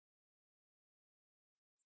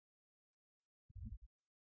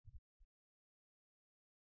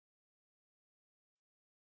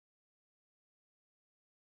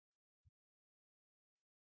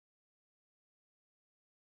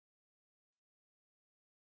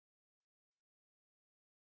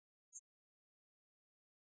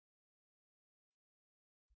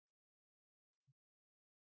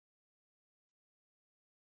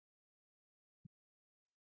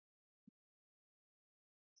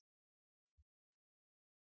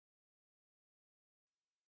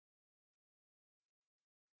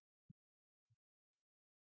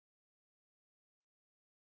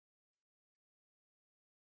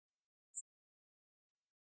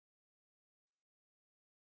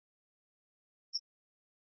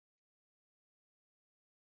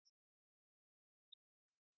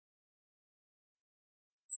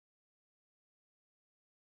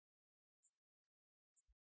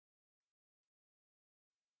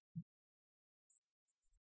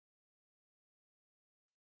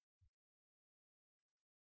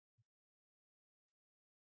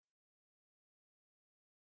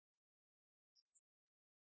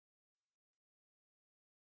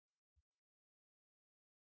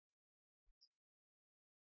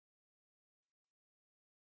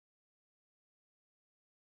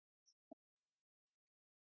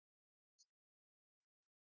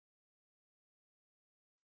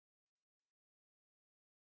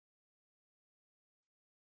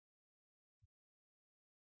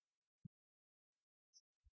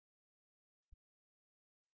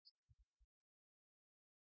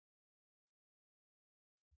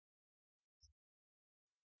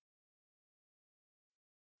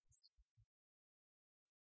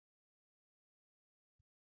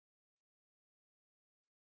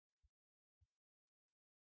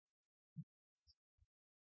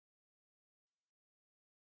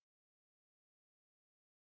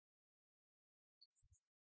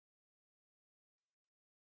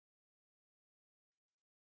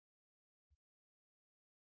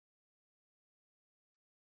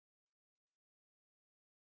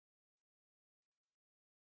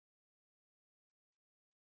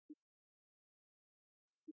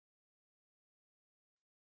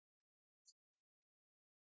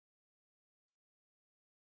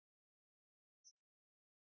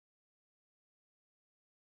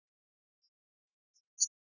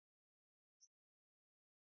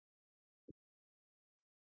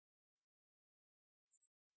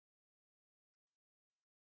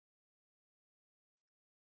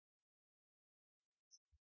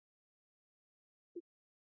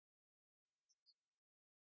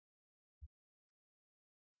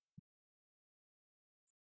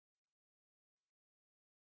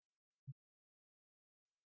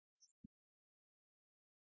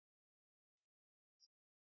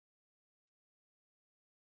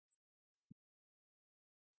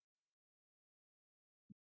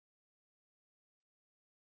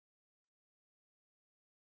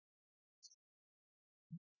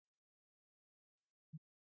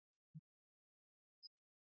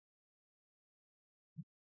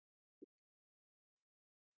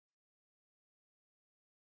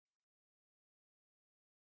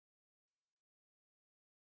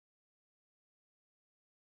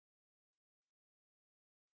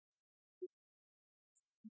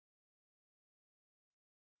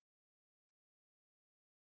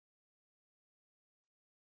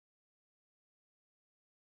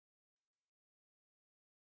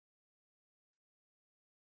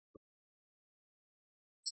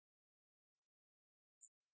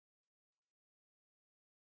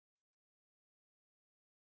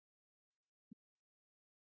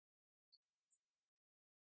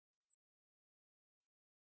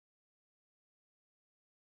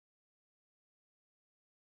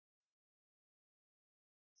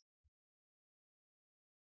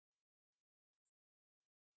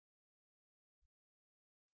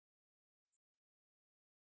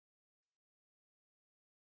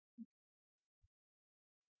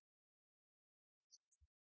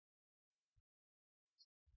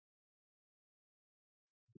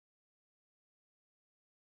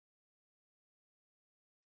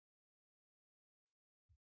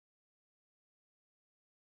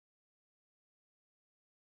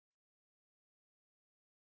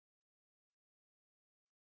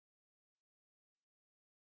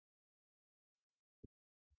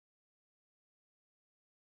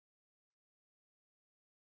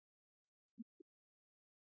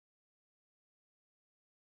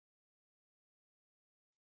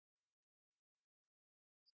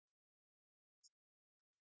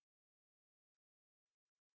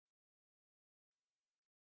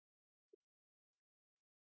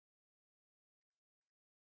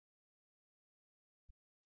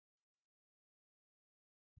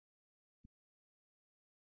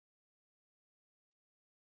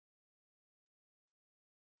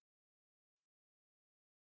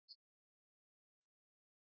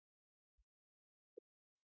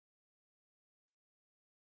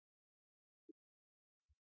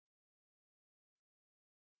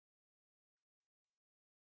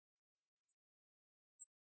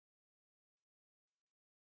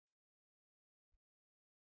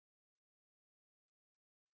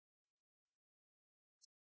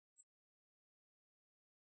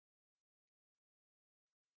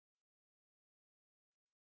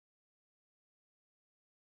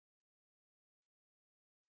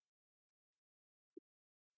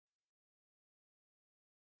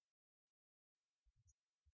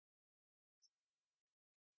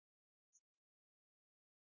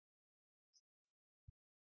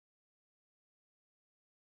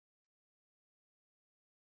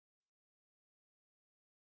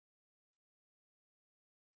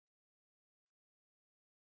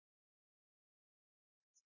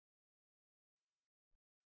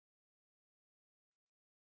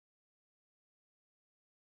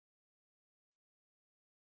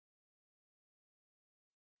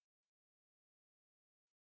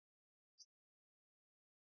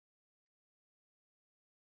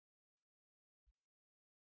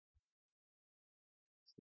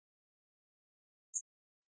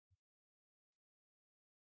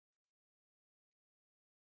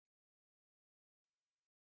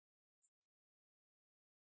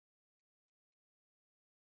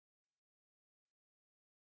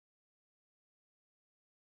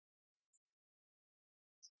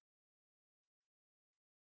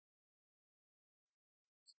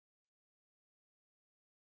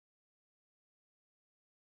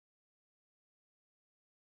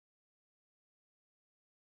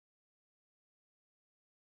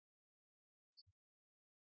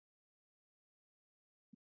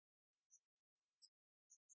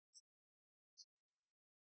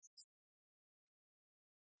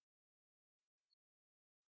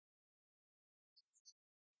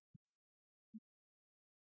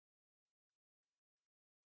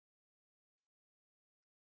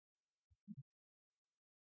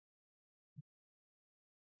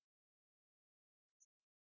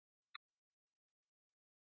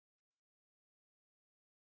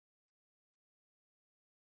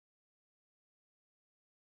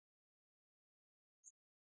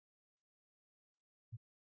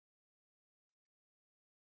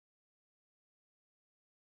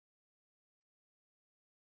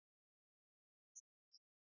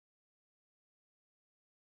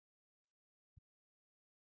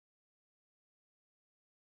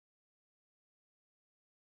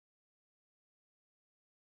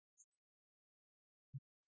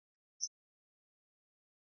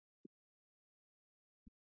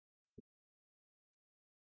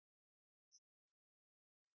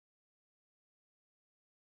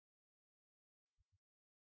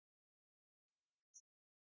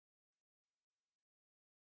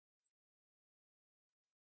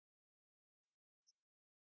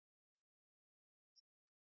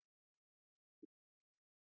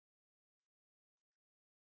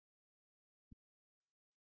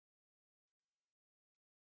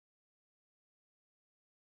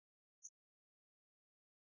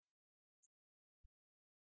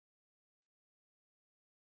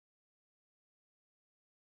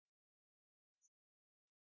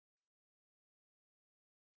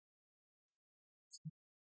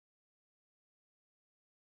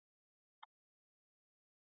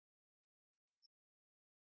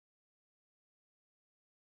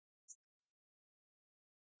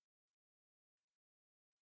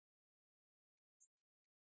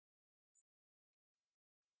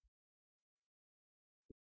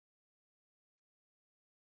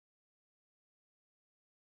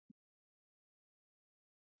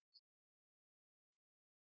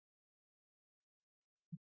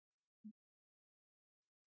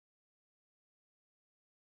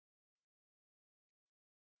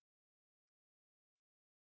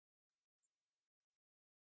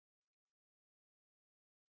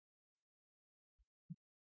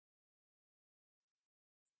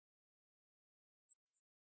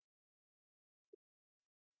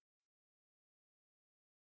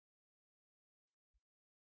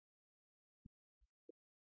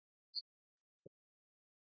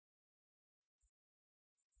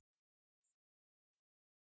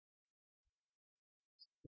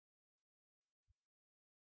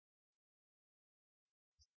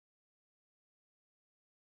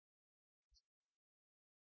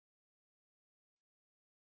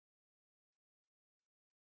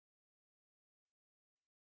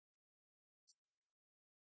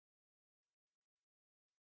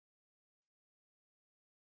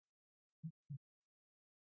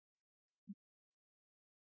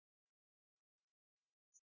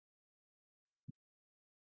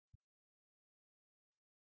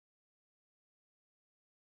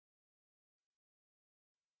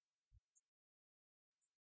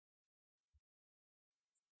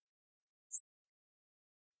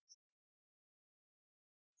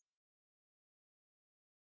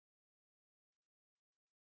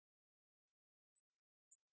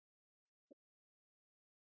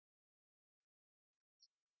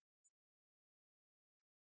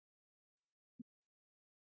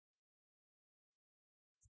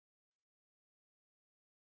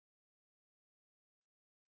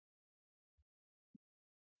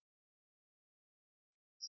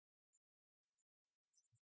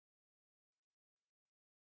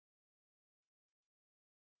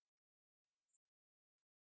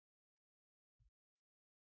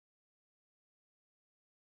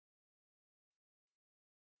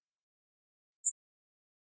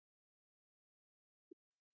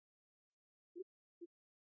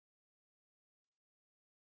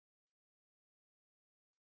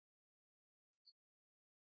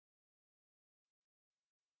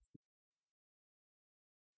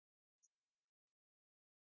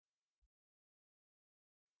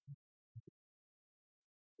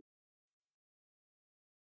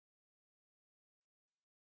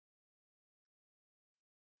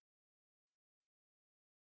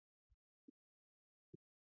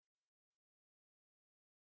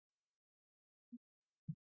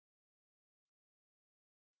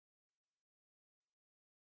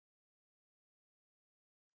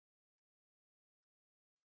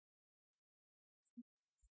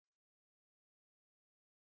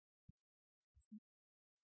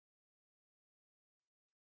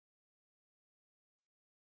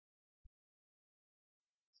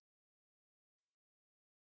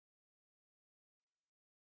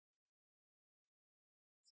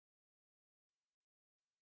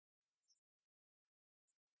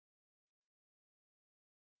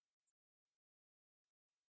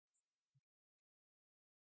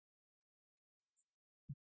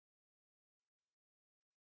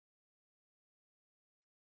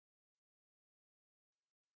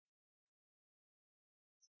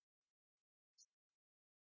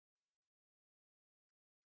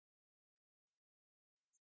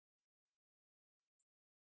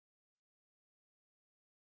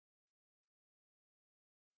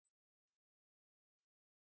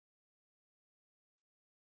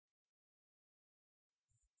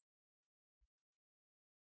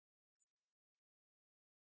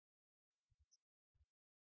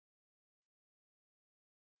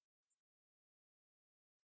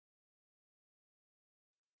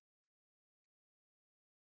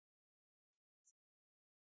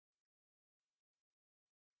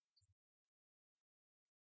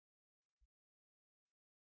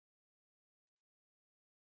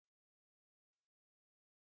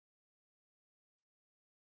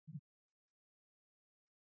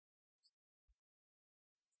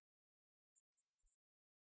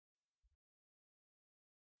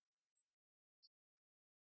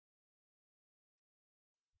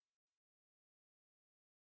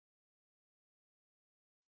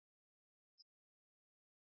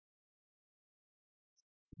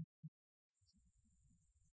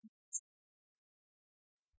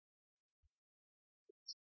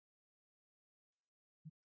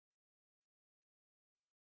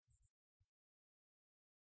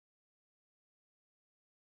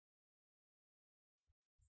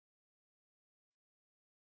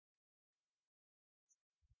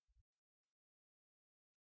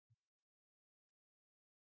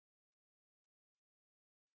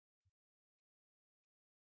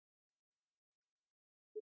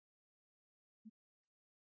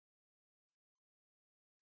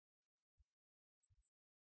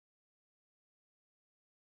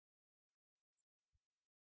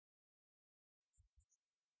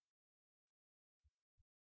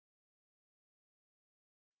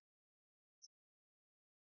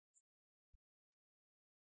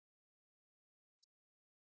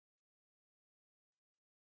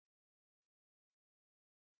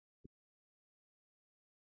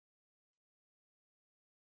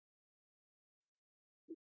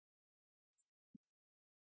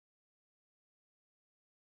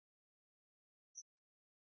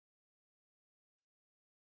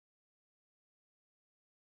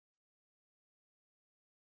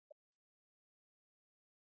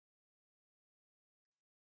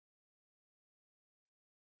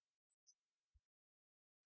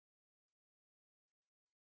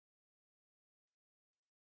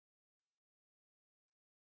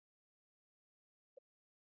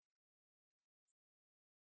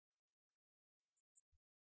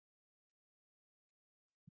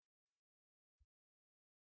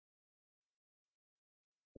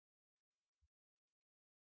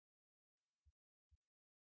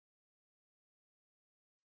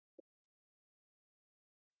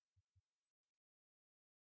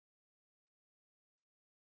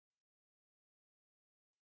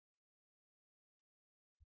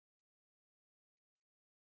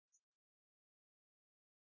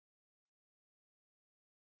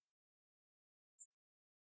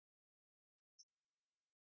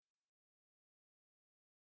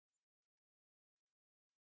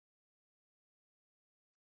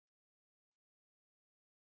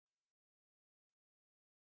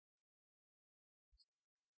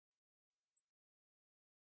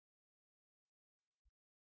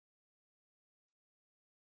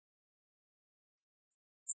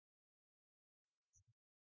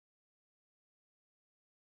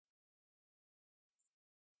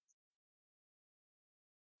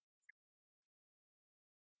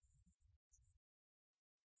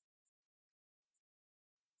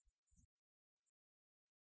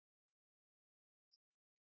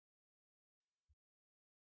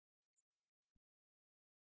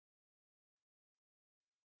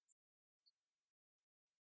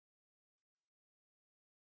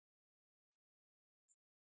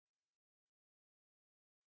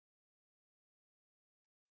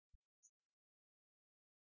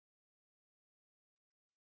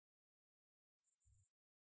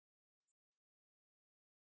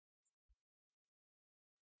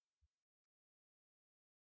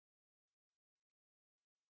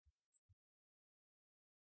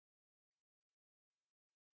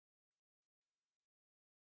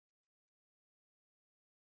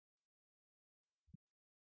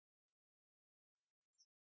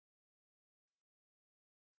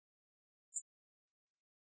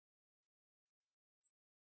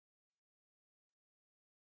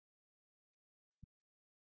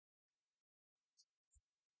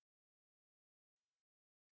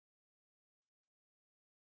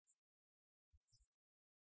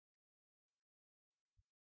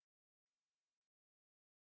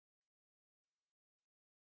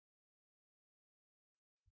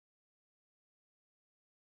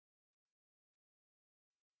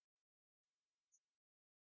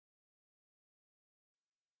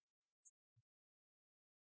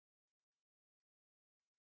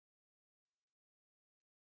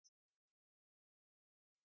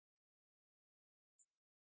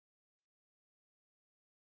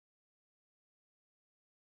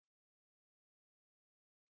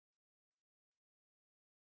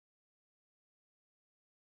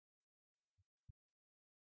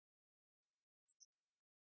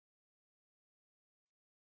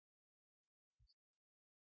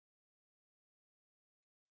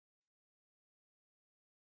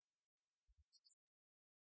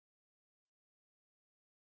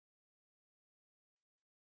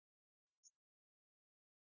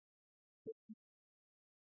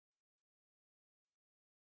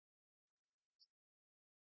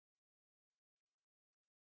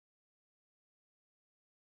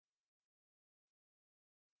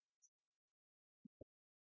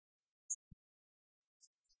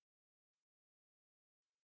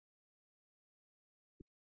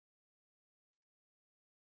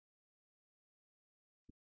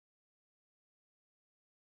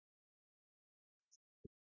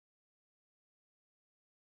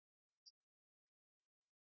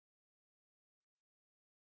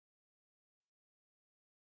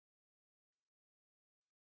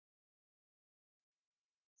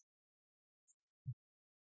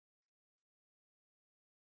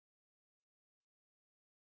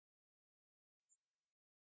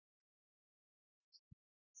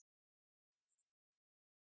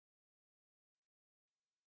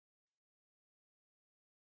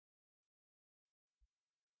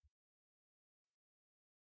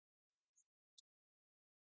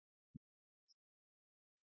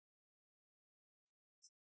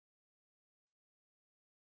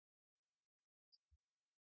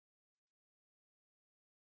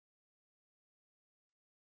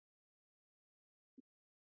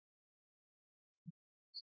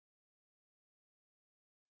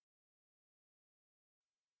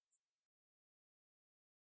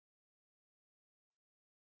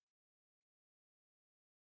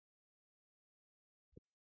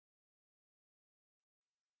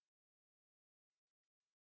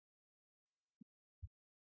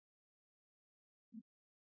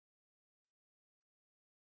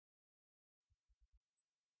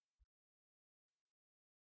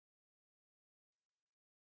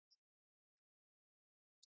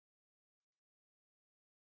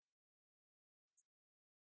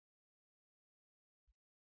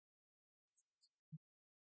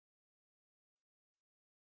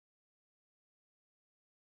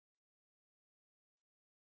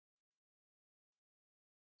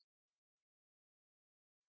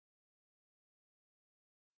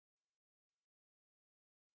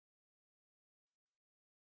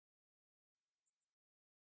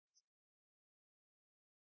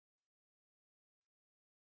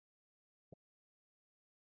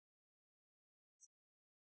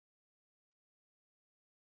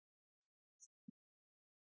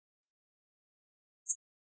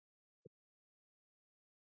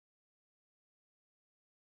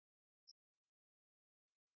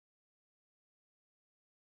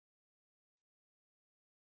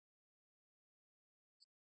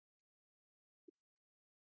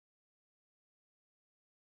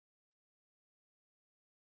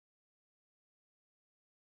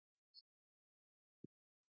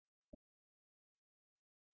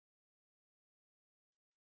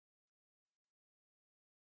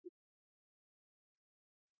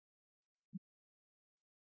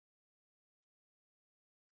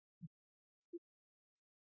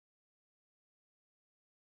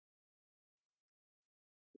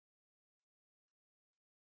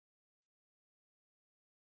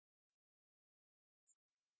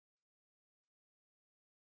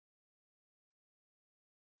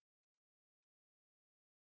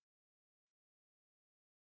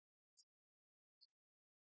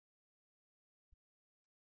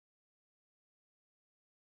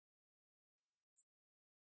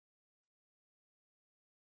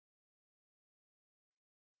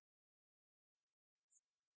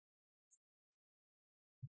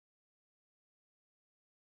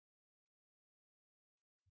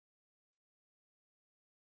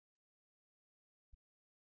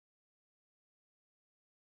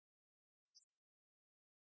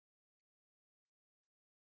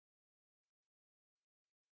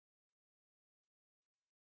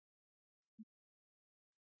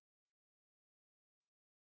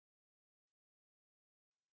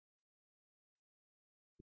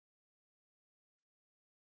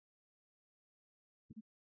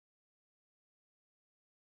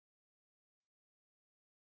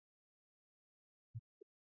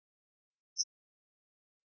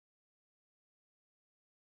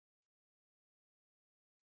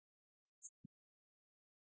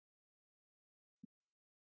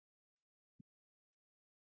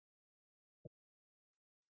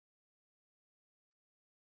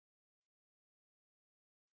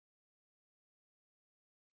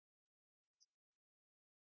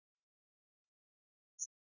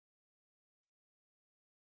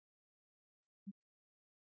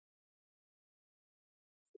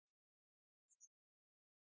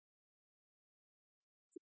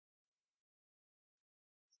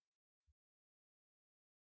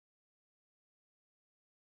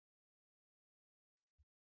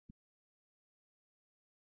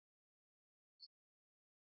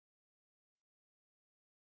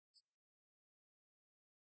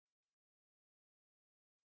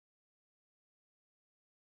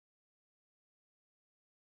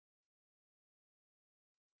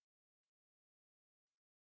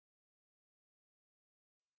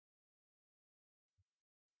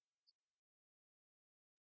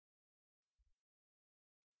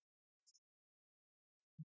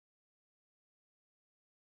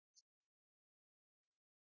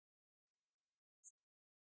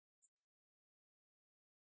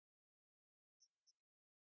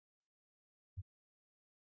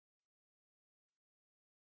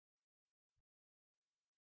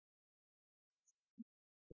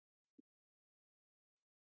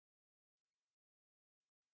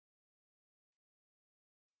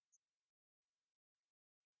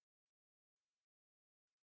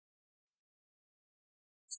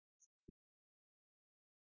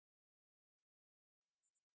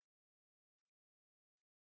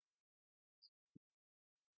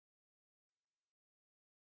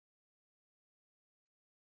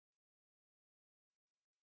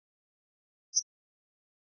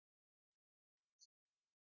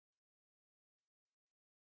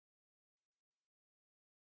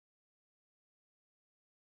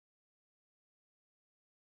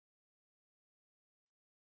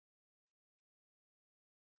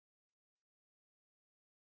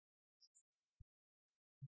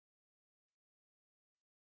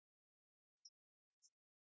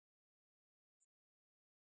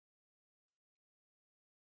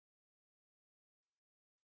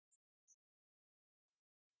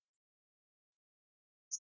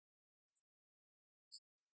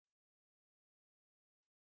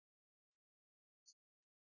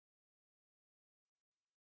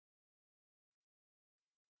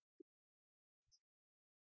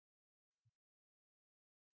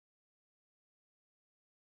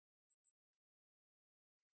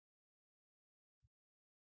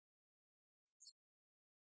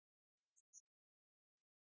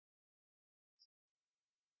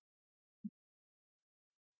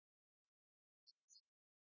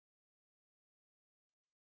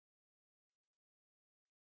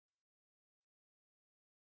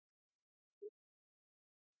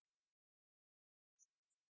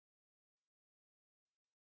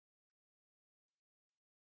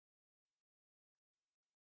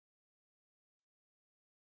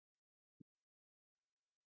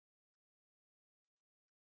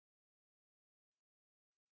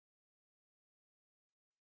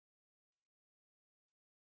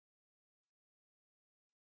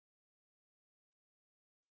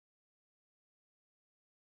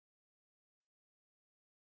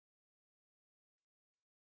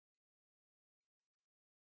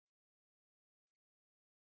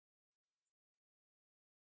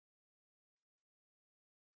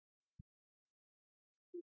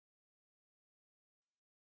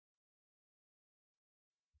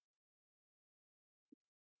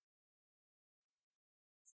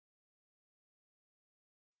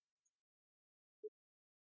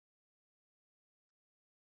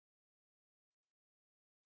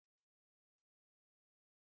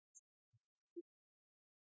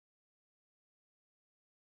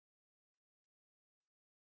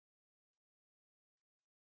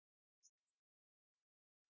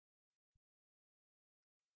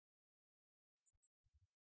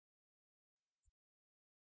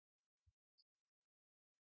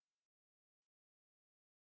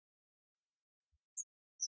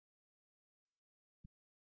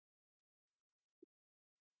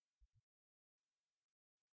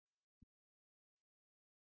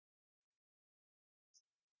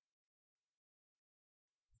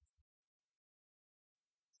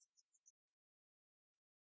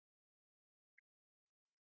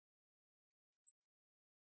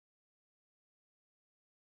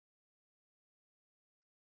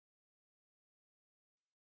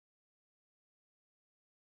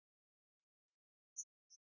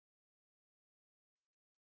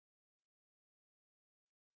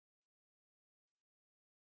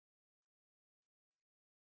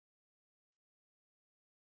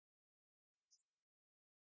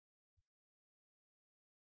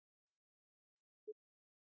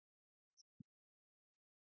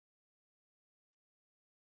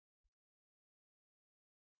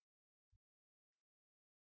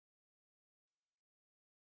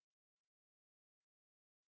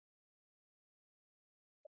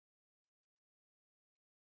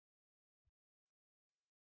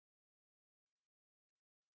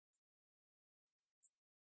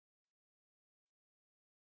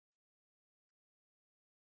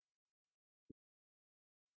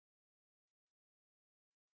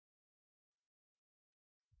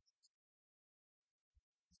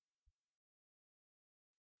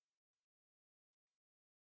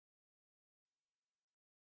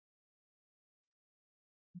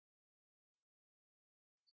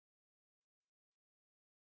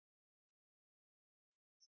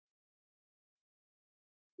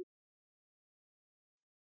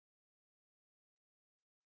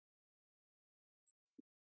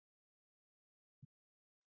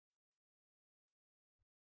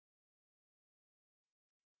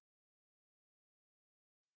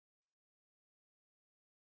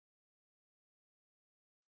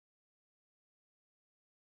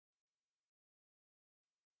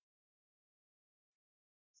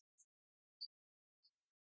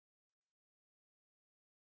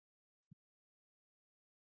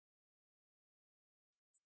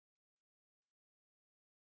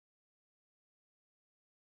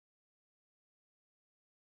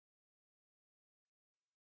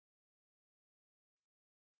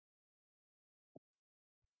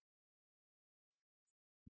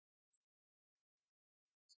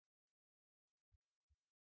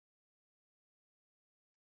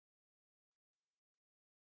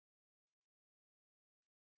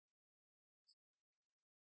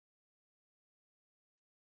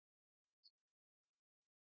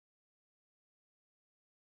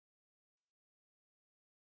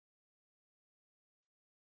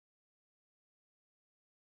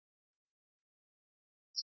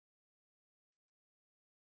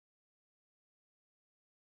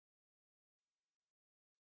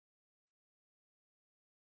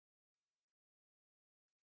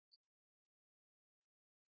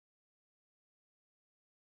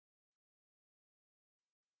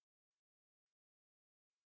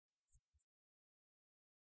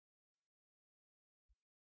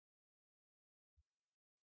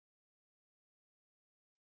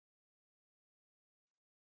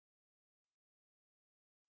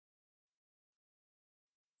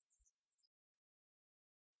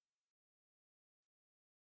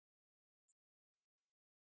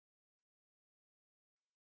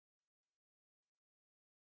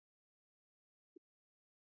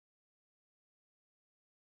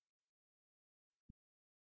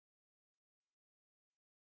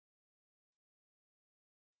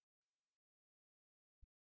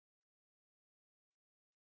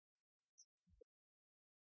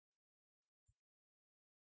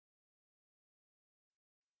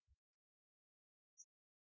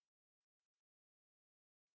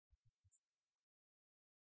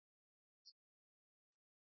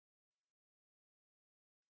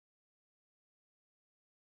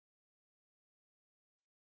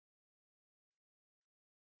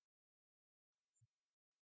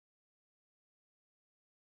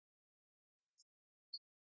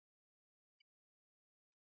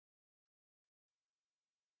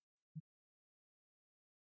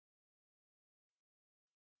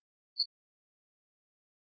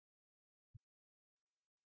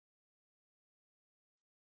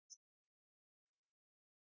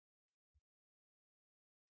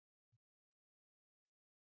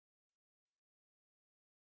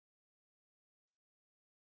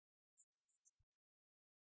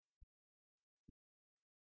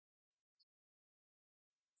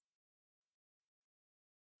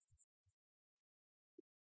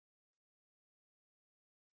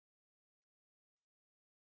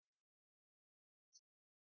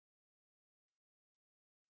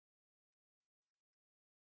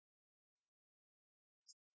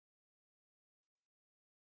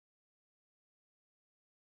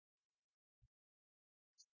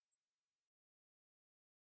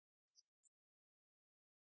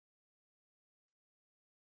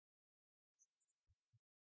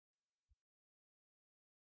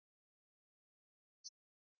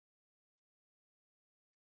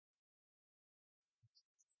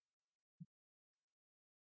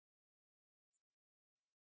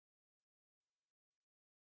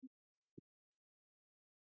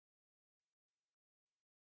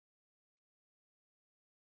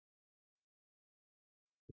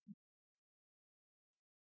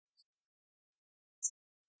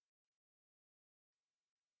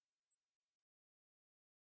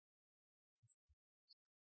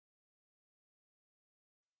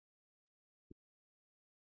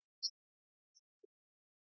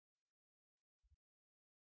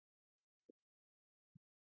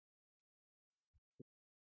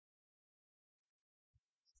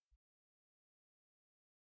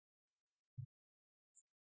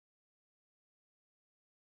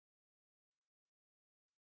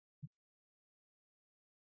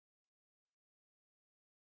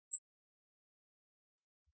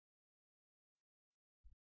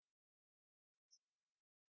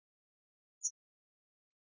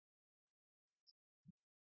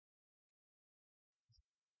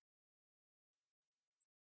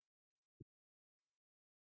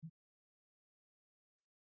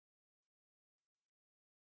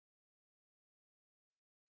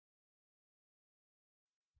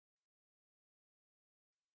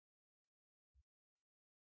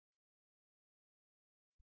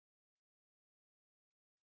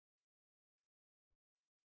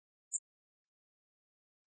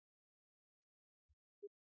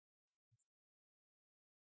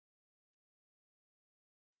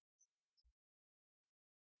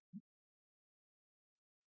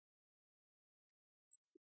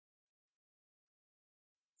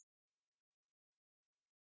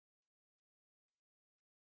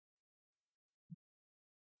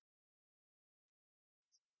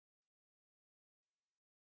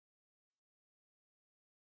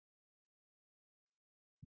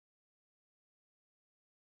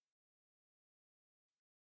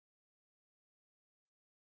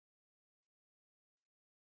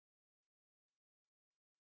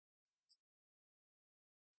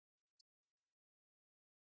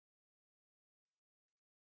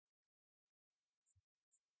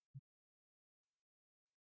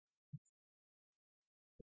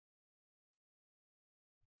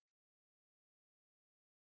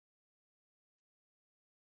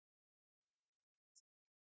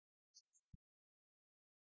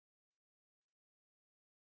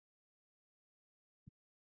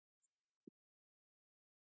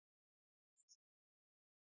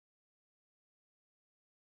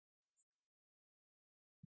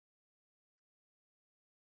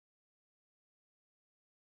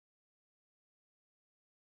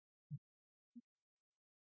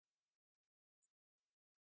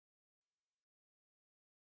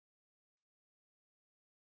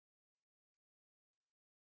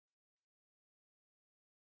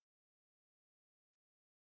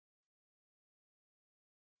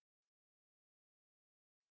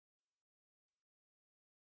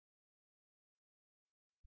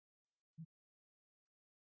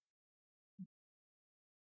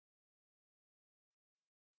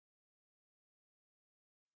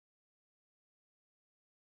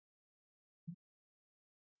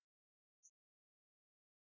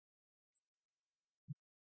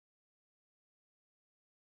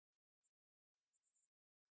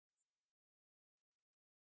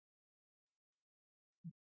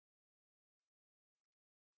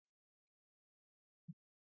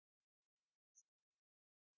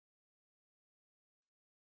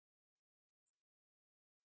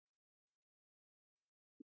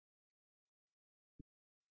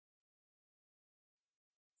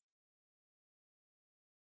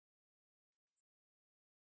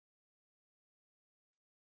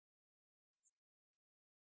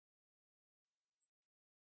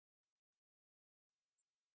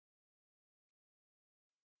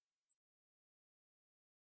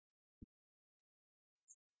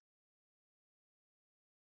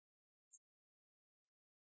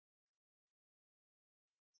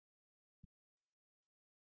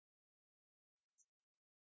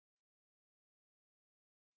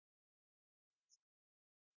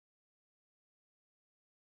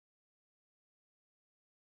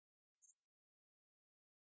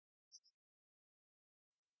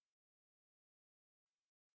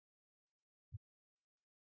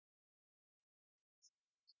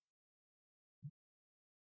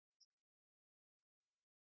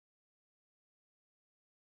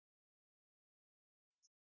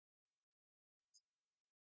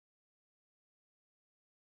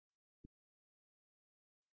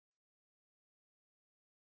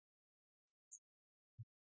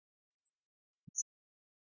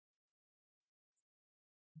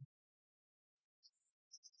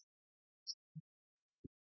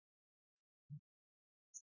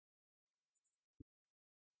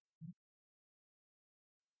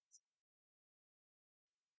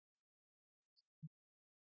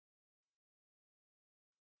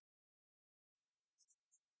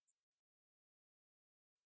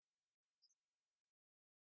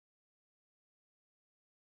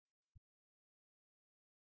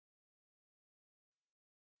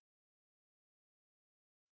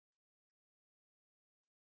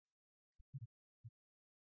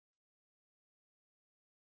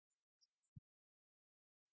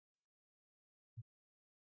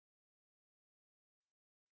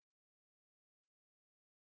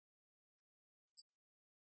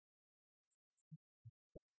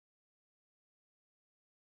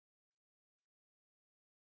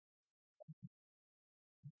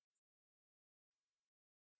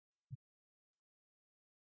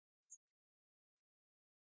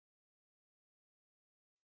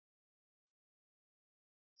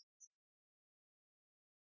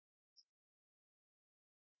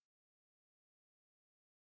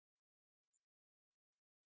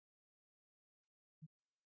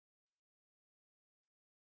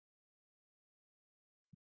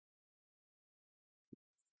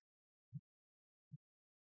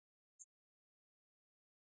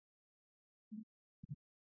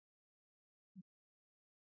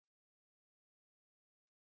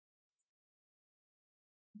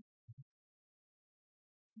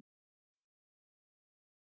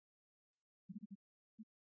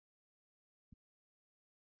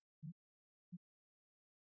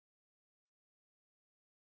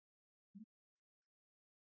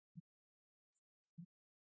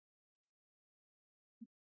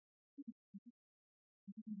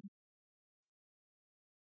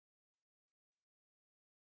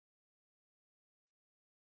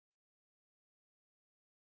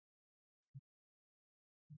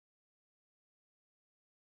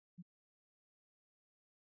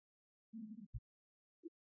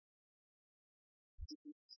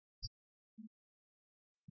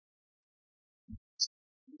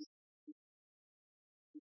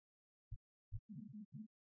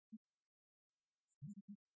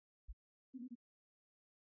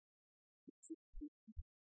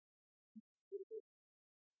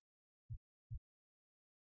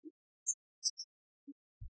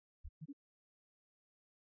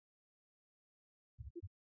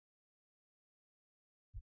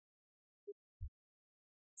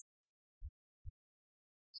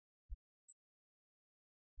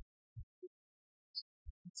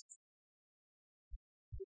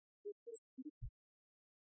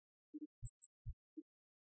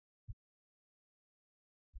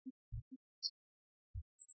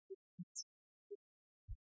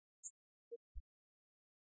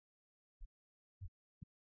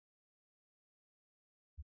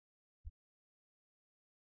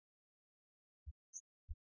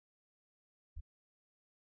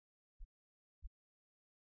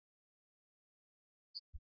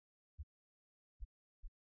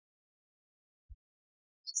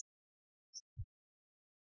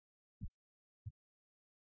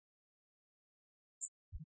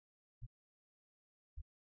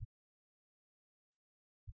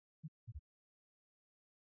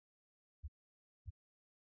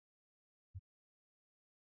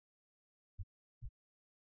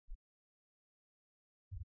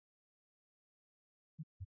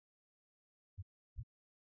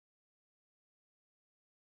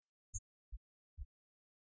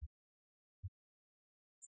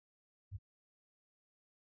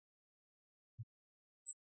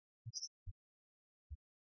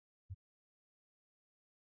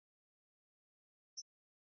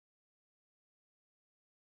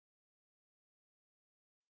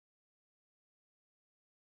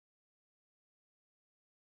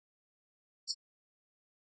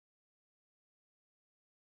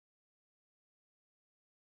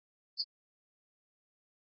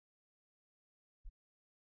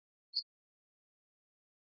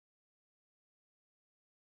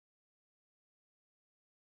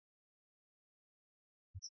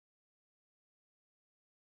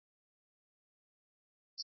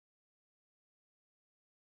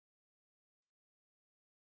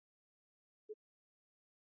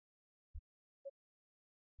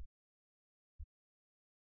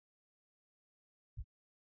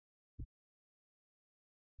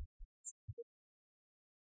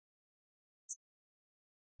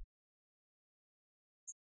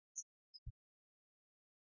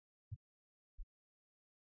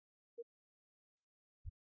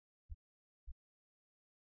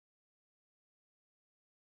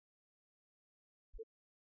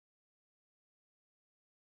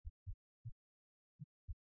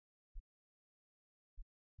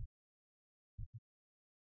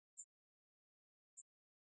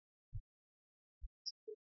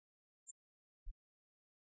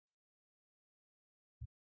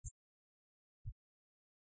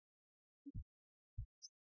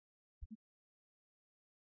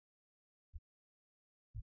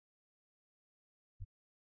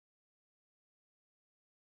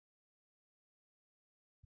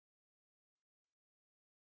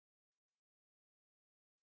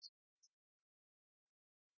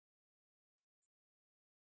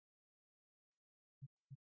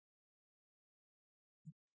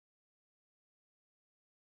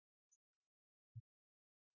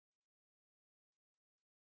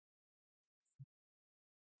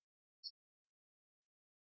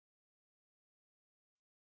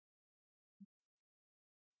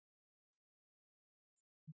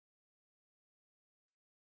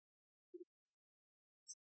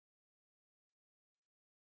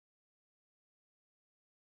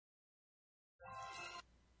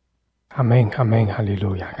阿们，阿们，哈利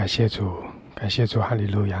路亚！感谢主，感谢主，哈利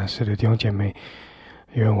路亚！是的，弟兄姐妹，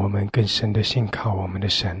愿我们更深的信靠我们的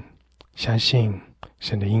神，相信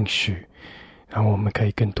神的应许，让我们可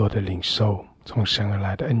以更多的领受从神而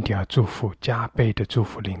来的恩典和祝福，加倍的祝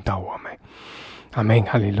福领到我们。阿们，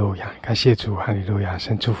哈利路亚！感谢主，哈利路亚！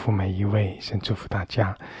神祝福每一位，神祝福大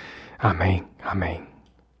家。阿们，阿们。